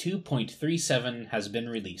 KeyPass 2.37 has been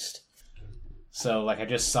released. So like I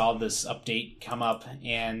just saw this update come up,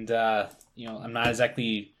 and I'm not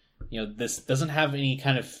exactly, this doesn't have any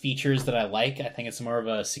kind of features that I like. I think it's more of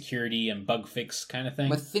a security and bug fix kind of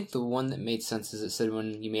thing. I think the one that made sense is it said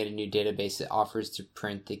when you made a new database, it offers to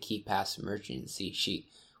print the KeyPass emergency sheet,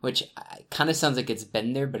 which kind of sounds like it's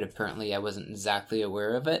been there, but apparently I wasn't exactly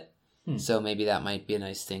aware of it. So maybe that might be a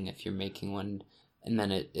nice thing if you're making one, and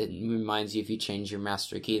then it reminds you if you change your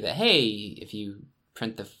master key that, hey, if you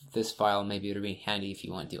print this file, maybe it'll be handy if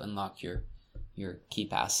you want to unlock your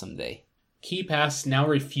KeyPass someday. KeyPass now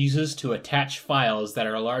refuses to attach files that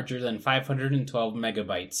are larger than 512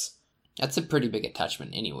 megabytes. That's a pretty big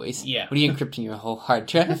attachment anyways. Yeah. What are you encrypting your whole hard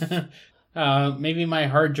drive? Maybe my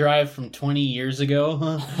hard drive from 20 years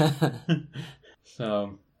ago.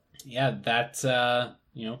 So, yeah, that's,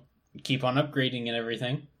 keep on upgrading and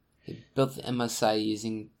everything. They built the MSI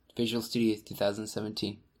using Visual Studio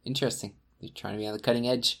 2017. Interesting. They're trying to be on the cutting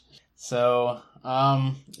edge. So,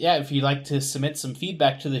 if you'd like to submit some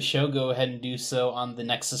feedback to the show, go ahead and do so on the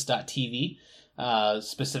Nexus.tv,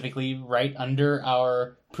 specifically right under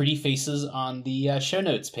our pretty faces on the show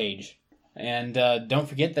notes page. And don't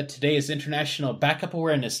forget that today is International Backup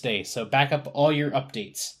Awareness Day, so back up all your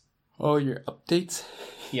updates. All your updates?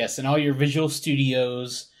 Yes, and all your Visual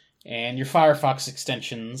Studios and your Firefox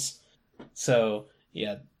extensions. So,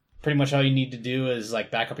 yeah, pretty much all you need to do is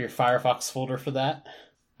like back up your Firefox folder for that,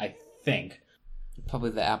 I think.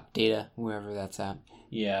 Probably the app data, wherever that's at.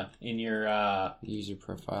 Yeah, in your user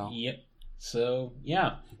profile. Yep. So,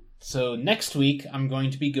 yeah. So next week, I'm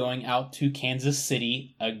going to be going out to Kansas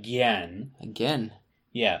City again. Again?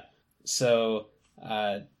 Yeah. So,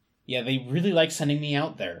 they really like sending me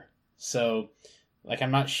out there. So, like,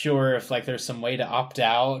 I'm not sure if, like, there's some way to opt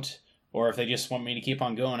out, or if they just want me to keep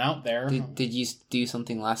on going out there. Did you do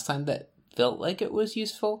something last time that felt like it was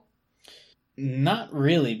useful? Not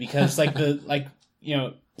really, because, like,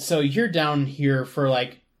 so you're down here for,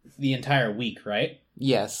 like, the entire week, right?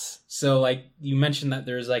 Yes. So, like, you mentioned that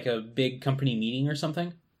there's, like, a big company meeting or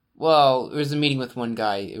something? Well, it was a meeting with one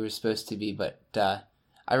guy, it was supposed to be, but,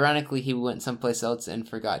 ironically, he went someplace else and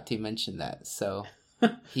forgot to mention that, so...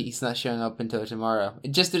 He's not showing up until tomorrow.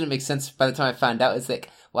 It just didn't make sense by the time I found out. It's like,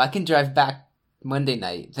 well, I can drive back Monday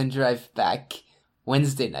night, then drive back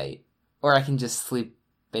Wednesday night. Or I can just sleep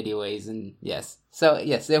anyways, and yes. So,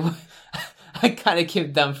 yes, I kind of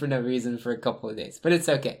came down for no reason for a couple of days. But it's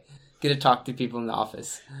okay. Get to talk to people in the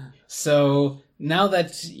office. So, now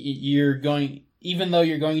that you're going... Even though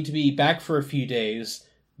you're going to be back for a few days,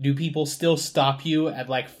 do people still stop you at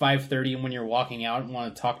like 5:30 when you're walking out and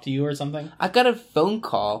want to talk to you or something? I got a phone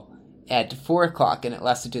call at 4 o'clock and it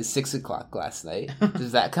lasted to 6 o'clock last night.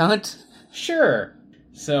 Does that count? Sure.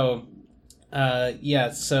 So,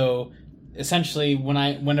 so essentially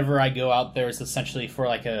whenever I go out there, it's essentially for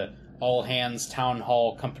like a all hands town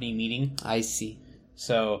hall company meeting. I see.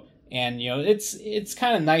 So, and it's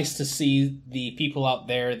kind of nice to see the people out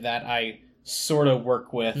there that I sort of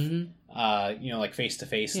work with, like face to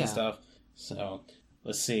face and stuff. So,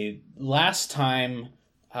 let's see. Last time,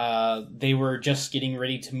 they were just getting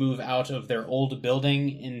ready to move out of their old building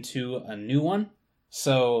into a new one.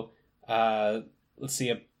 So, let's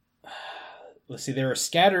see. They were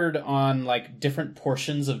scattered on like different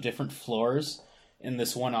portions of different floors in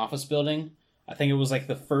this one office building. I think it was like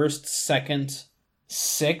the first, second,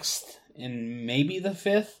 sixth, and maybe the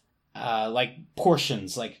fifth. Like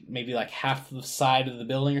portions, like maybe like half the side of the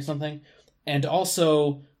building or something. And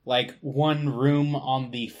also like one room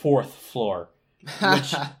on the fourth floor,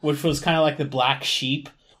 which was kind of like the black sheep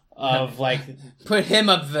of like... Put him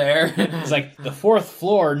up there. It's like the fourth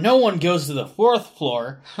floor, no one goes to the fourth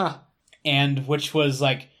floor. And which was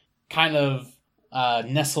like kind of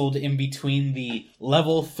nestled in between the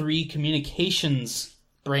level 3 communications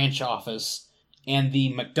branch office and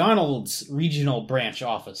the McDonald's regional branch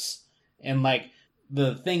office. And like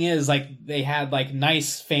the thing is, like, they had like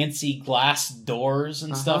nice fancy glass doors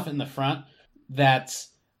and stuff in the front that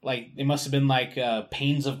like they must have been like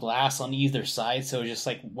panes of glass on either side, so just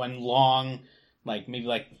like one long, like maybe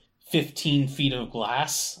like 15 feet of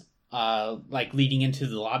glass like leading into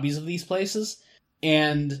the lobbies of these places,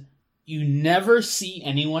 and you never see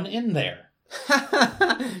anyone in there.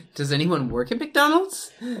 Does anyone work at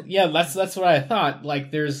McDonald's? Yeah, that's what I thought.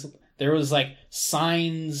 Like there was like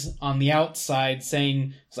signs on the outside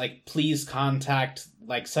saying it's like, please contact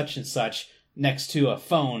like such and such next to a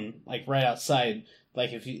phone, like right outside, like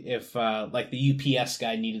if like the UPS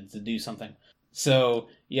guy needed to do something. So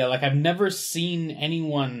yeah, like I've never seen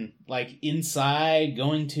anyone like inside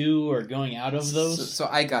going to or going out of those. So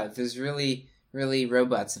I got it. There's really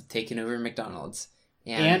robots have taken over McDonald's.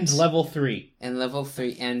 And level 3. And level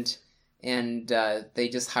 3, and they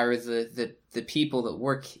just hire the people that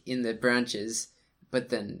work in the branches, but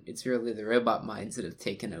then it's really the robot minds that have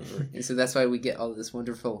taken over. And so that's why we get all this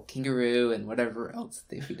wonderful kangaroo and whatever else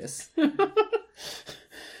they feed us.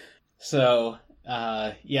 So,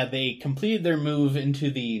 they completed their move into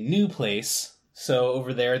the new place. So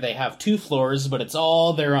over there they have 2 floors, but it's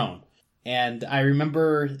all their own. And I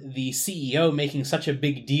remember the CEO making such a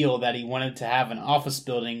big deal that he wanted to have an office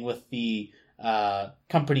building with the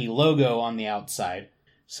company logo on the outside.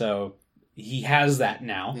 So he has that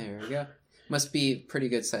now. There we go. Must be a pretty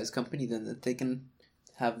good sized company then that they can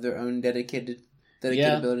have their own dedicated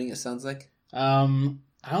building, it sounds like. I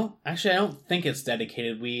don't think it's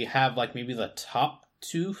dedicated. We have like maybe the top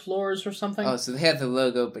 2 floors or something. Oh, so they have the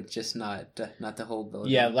logo, but just not the whole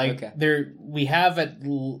building. Yeah, like we have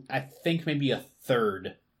I think maybe a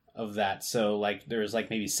third of that. So like there's like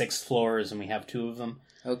maybe 6 floors and we have 2 of them.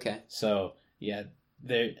 Okay. So yeah,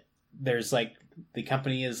 there's like the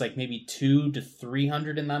company is like maybe 200 to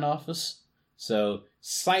 300 in that office. So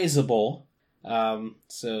sizable.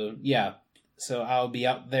 So yeah. So I'll be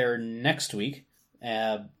out there next week.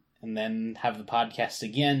 And then have the podcast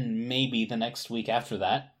again maybe the next week after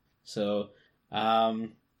that. So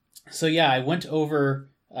I went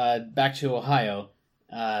over back to Ohio.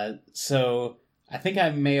 So I think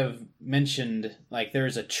I may have mentioned like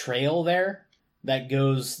there's a trail there that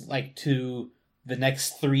goes like to the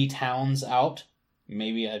next 3 towns out.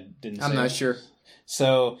 Maybe I didn't say I'm not sure.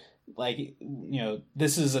 So like,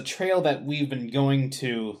 this is a trail that we've been going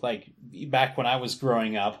to like back when I was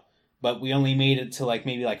growing up. But we only made it to like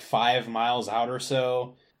maybe like 5 miles out or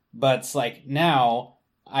so. But like now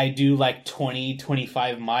I do like 20,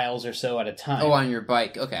 25 miles or so at a time. Oh, on your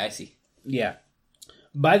bike. Okay, I see. Yeah.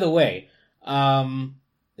 By the way,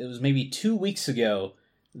 it was maybe 2 weeks ago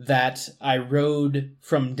that I rode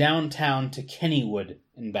from downtown to Kennywood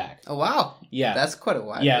and back. Oh, wow. Yeah. That's quite a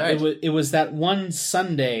while. Yeah, right? it was that one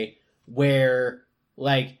Sunday where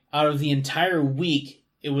like out of the entire week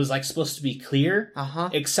it was like supposed to be clear,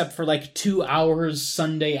 except for like 2 hours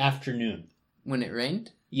Sunday afternoon. When it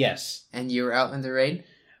rained? Yes. And you were out in the rain?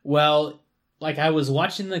 Well, like I was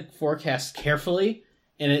watching the forecast carefully,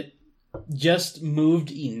 and it just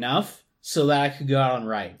moved enough so that I could go out and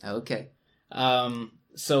ride. Okay.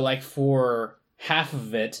 So like for half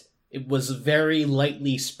of it, it was very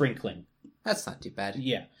lightly sprinkling. That's not too bad.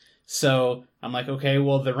 Yeah. So I'm like, okay,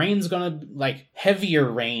 well the rain's gonna, like heavier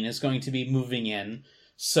rain is going to be moving in.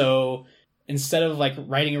 So instead of like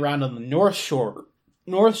riding around on the North Shore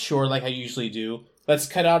North Shore like I usually do. Let's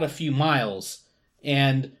cut out a few miles.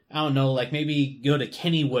 And, I don't know, like maybe go to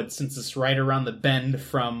Kennywood since it's right around the bend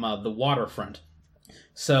from the waterfront.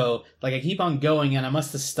 So, like I keep on going and I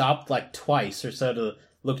must have stopped like twice or so to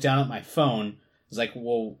look down at my phone. It's like,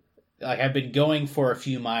 well, like I've been going for a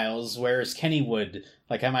few miles. Where's Kennywood?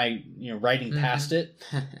 Like, am I, riding past it?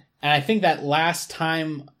 And I think that last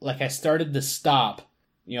time, like I started to stop,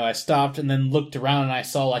 I stopped and then looked around and I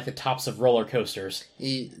saw like the tops of roller coasters.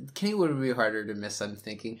 Kennywood would be harder to miss, I'm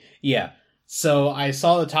thinking. Yeah. So I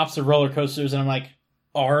saw the tops of roller coasters and I'm like,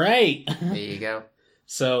 all right. There you go.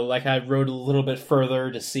 So like I rode a little bit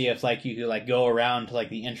further to see if like you could like go around to like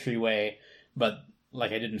the entryway, but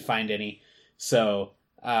like I didn't find any. So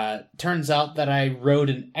turns out that I rode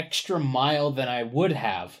an extra mile than I would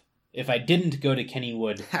have if I didn't go to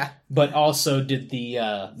Kennywood, but also did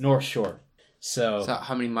the North Shore. So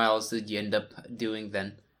how many miles did you end up doing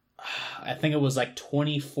then? I think it was like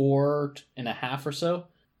 24 and a half or so.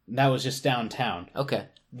 That was just downtown. Okay.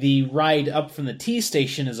 The ride up from the T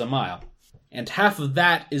station is a mile. And half of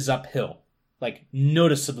that is uphill. Like,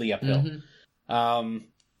 noticeably uphill. Mm-hmm.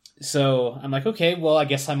 So, I'm like, okay, well, I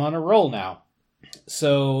guess I'm on a roll now.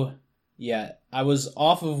 So, yeah, I was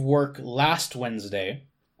off of work last Wednesday.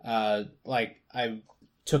 I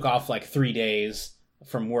took off, 3 days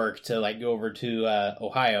from work to, go over to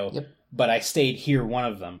Ohio. Yep. But I stayed here one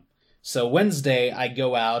of them. So, Wednesday, I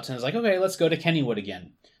go out, and I was like, okay, let's go to Kennywood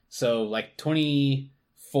again. So,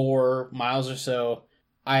 24 miles or so.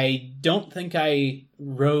 I don't think I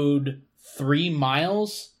rode 3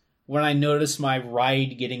 miles when I noticed my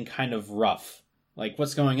ride getting kind of rough. Like,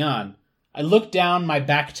 what's going on? I look down, my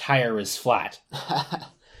back tire is flat.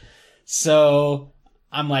 So,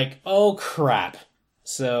 I'm like, oh crap.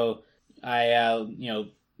 So, I,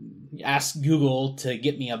 asked Google to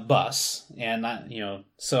get me a bus. And,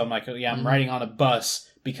 so I'm like, oh, yeah, I'm riding on a bus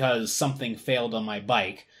because something failed on my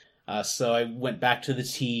bike. So I went back to the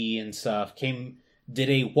T and stuff, did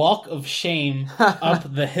a walk of shame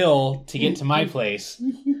up the hill to get to my place.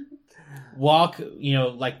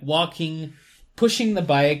 Walking, pushing the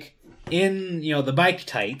bike in, the bike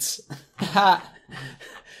tights.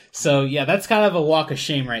 So, yeah, that's kind of a walk of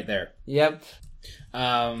shame right there. Yep.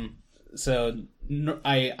 So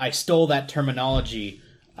I stole that terminology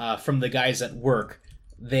from the guys at work.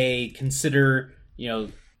 They consider,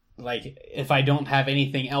 if I don't have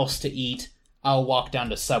anything else to eat, I'll walk down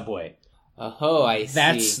to Subway. Oh, I see.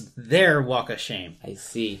 That's their walk of shame. I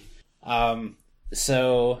see.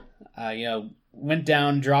 So, went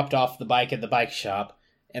down, dropped off the bike at the bike shop,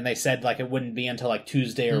 and they said, it wouldn't be until,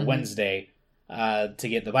 Tuesday or Wednesday to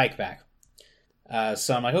get the bike back.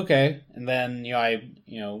 So I'm like, okay. And then, I,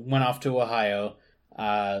 went off to Ohio.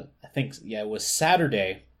 I think, it was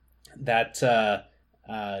Saturday that,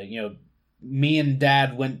 me and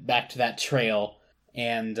Dad went back to that trail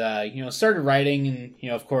and, started riding.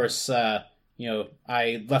 And, of course, I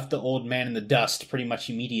left the old man in the dust pretty much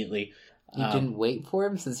immediately. You didn't wait for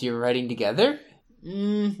him since you were riding together?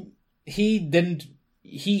 He didn't.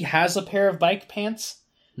 He has a pair of bike pants,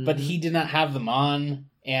 but he did not have them on.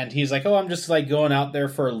 And he's like, oh, I'm just going out there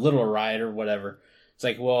for a little ride or whatever. It's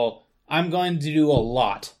like, well, I'm going to do a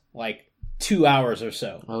lot, 2 hours or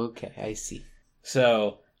so. Okay, I see.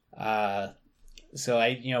 So I,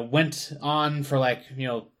 went on for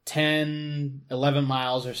 10, 11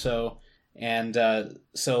 miles or so. And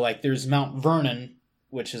so there's Mount Vernon,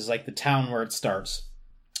 which is the town where it starts.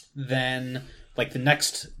 Then the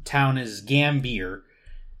next town is Gambier.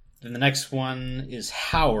 Then the next one is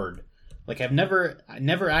Howard. I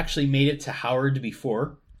never actually made it to Howard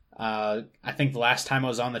before. I think the last time I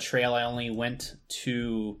was on the trail, I only went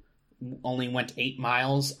 8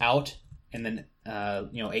 miles out and then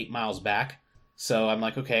 8 miles back. So I'm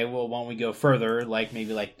like, okay, well, why don't we go further,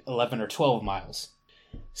 maybe 11 or 12 miles.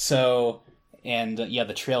 So, and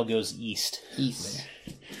the trail goes east. East.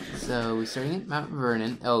 So we're starting at Mount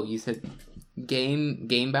Vernon. Oh, you said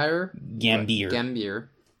Gambier? Gambier.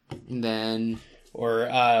 And then... Or,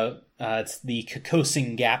 it's the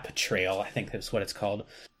Kokosing Gap Trail, I think that's what it's called.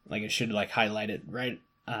 It should, highlight it, right?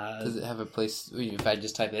 Does it have a place, if I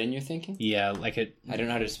just type it in, you're thinking? Yeah, I don't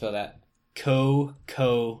know how to spell that.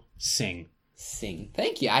 Kokosing. Sing.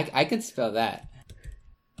 Thank you, I can spell that.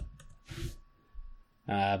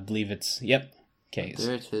 I believe it's, yep. Okay.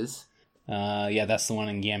 There it is. Yeah, that's the one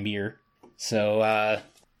in Gambier. So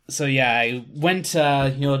yeah, I went,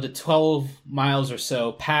 to 12 miles or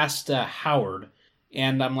so past Howard,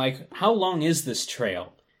 and I'm like, how long is this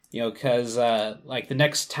trail? Because, the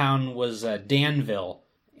next town was Danville,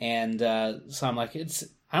 and so I'm like,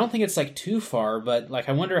 I don't think it's, too far, but,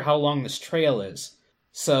 I wonder how long this trail is.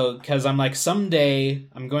 So, because I'm like, someday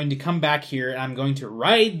I'm going to come back here and I'm going to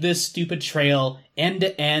ride this stupid trail end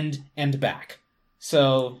to end and back.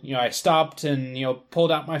 So, I stopped and,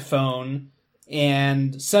 pulled out my phone,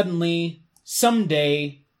 and suddenly,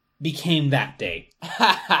 someday became that day.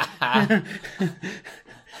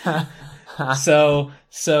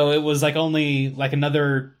 So it was like only like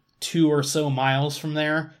another 2 or so miles from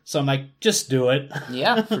there. So I'm like, just do it.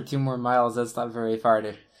 Yeah, for 2 more miles, that's not very far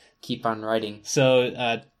to keep on riding.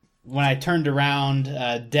 So when I turned around,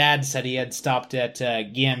 Dad said he had stopped at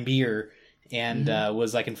Gambier and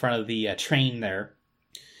was like in front of the train there.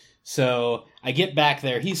 So I get back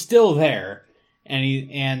there. He's still there,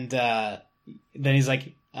 and then he's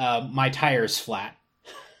like, my tire's flat.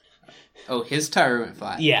 Oh, his tire went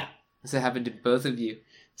flat. Yeah. So it happened to both of you.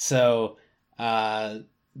 So,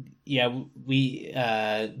 we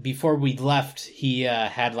before we left, he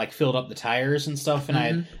had like filled up the tires and stuff,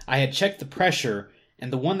 and I had checked the pressure,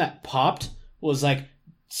 and the one that popped was like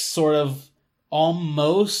sort of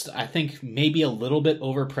almost, I think maybe a little bit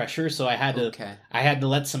over pressure, so I had to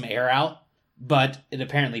let some air out, but it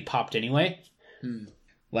apparently popped anyway.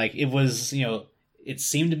 Like it was, it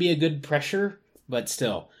seemed to be a good pressure, but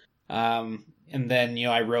still. And then,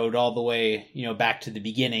 I rode all the way, back to the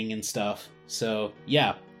beginning and stuff. So,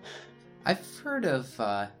 yeah. I've heard of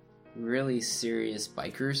really serious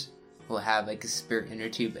bikers who have like a spare inner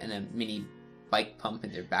tube and a mini bike pump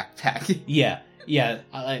in their backpack. Yeah.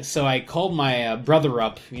 So I called my brother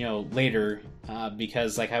up, later,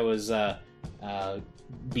 because like I was,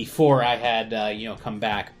 before I had, come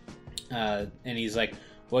back. And he's like,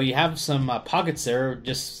 well, you have some pockets there,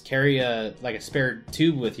 just carry a spare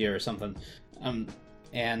tube with you or something.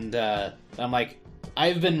 And I'm like,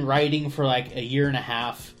 I've been riding for like a year and a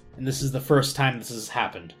half, and this is the first time this has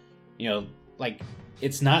happened. Like,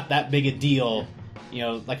 it's not that big a deal.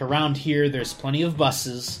 Like around here, there's plenty of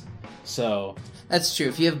buses, so... That's true.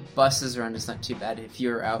 If you have buses around, it's not too bad. If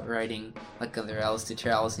you're out riding like other LSD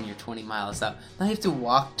trails and you're 20 miles out, now you have to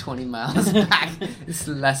walk 20 miles back. It's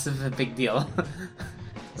less of a big deal.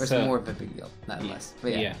 Or it's more of a big deal, not less.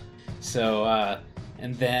 But yeah. So,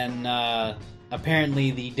 and then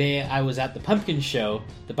apparently the day I was at the pumpkin show,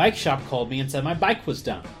 the bike shop called me and said my bike was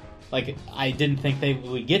done. Like, I didn't think they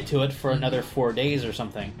would get to it for another 4 days or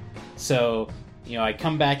something. So, I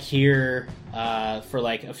come back here for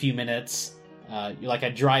like a few minutes. Like I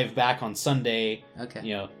drive back on Sunday.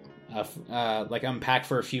 Okay. Like unpack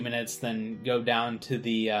for a few minutes, then go down to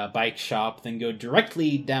the bike shop, then go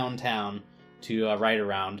directly downtown to ride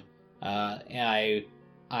around. And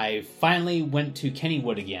I finally went to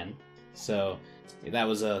Kennywood again. So that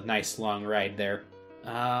was a nice long ride there.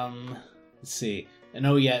 Let's see. And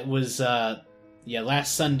it was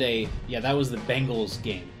last Sunday. Yeah, that was the Bengals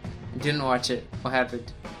game. Didn't watch it. What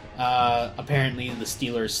happened? Apparently the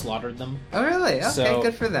Steelers slaughtered them. Oh, really? Okay, So,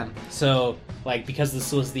 good for them. So, like, because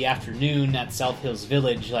this was the afternoon at South Hills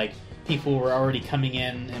Village, like, people were already coming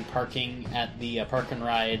in and parking at the Park and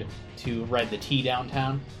Ride to ride the T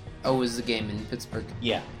downtown. Oh, was the game in Pittsburgh?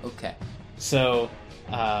 Yeah. Okay. So,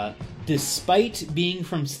 despite being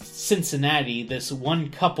from Cincinnati, this one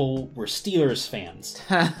couple were Steelers fans.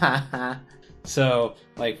 So,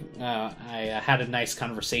 like, I had a nice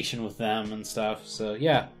conversation with them and stuff. So,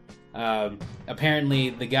 yeah.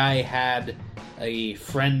 Apparently, the guy had a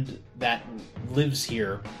friend that lives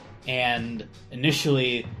here, and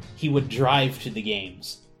initially he would drive to the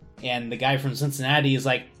games. And the guy from Cincinnati is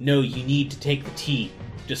like, no, you need to take the T.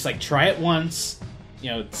 Just, like, try it once,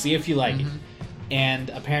 see if you like it.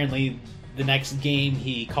 And apparently, the next game,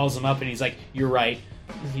 he calls him up and he's like, you're right.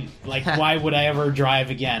 Why would I ever drive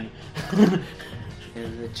again? Yeah,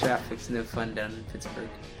 the traffic's no fun down in Pittsburgh.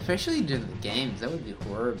 Especially during the games. That would be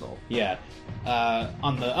horrible. Yeah.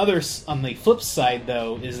 On the flip side,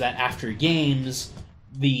 though, is that after games,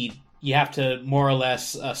 you have to more or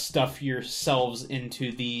less stuff yourselves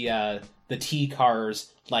into the T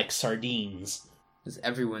cars like sardines. Because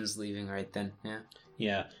everyone's leaving right then, yeah.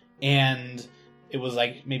 Yeah. And it was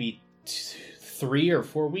like maybe 3 or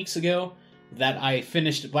 4 weeks ago that I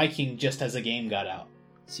finished biking just as the game got out.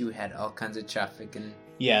 So you had all kinds of traffic and...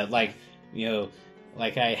 Yeah, like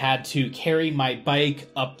I had to carry my bike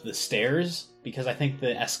up the stairs because I think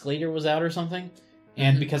the escalator was out or something.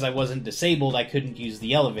 And because I wasn't disabled, I couldn't use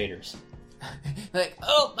the elevators. Like,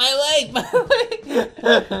 oh, my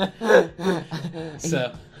leg!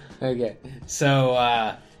 So... Okay. So,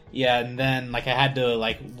 yeah, and then, like, I had to,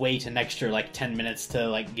 like, wait an extra, like, 10 minutes to,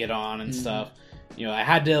 like, get on and stuff. I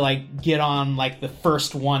had to, like, get on, like, the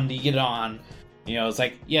first one to get on. It's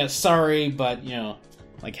like, yeah, sorry, but,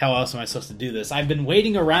 like, how else am I supposed to do this? I've been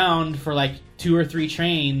waiting around for, like, 2 or 3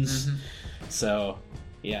 trains. So,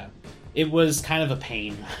 yeah, it was kind of a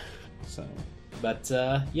pain. So, but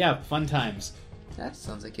yeah, fun times. That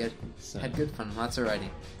sounds like you So, had good fun. Lots of riding.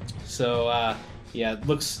 so yeah,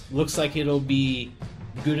 looks like it'll be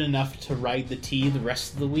good enough to ride the T the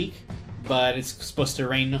rest of the week. But it's supposed to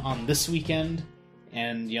rain on this weekend,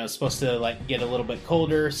 and it's supposed to like get a little bit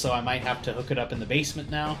colder. So I might have to hook it up in the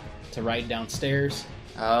basement now to ride downstairs.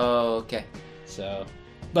 Oh, okay. So,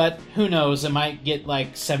 but who knows? It might get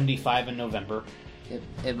like 75 in November.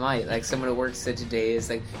 It might. Like someone who works there today is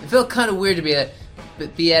like, it felt kind of weird to be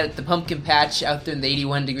at the pumpkin patch out there in the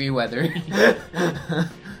 81-degree weather.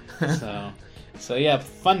 So yeah,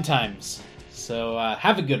 fun times. So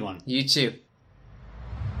have a good one. You too.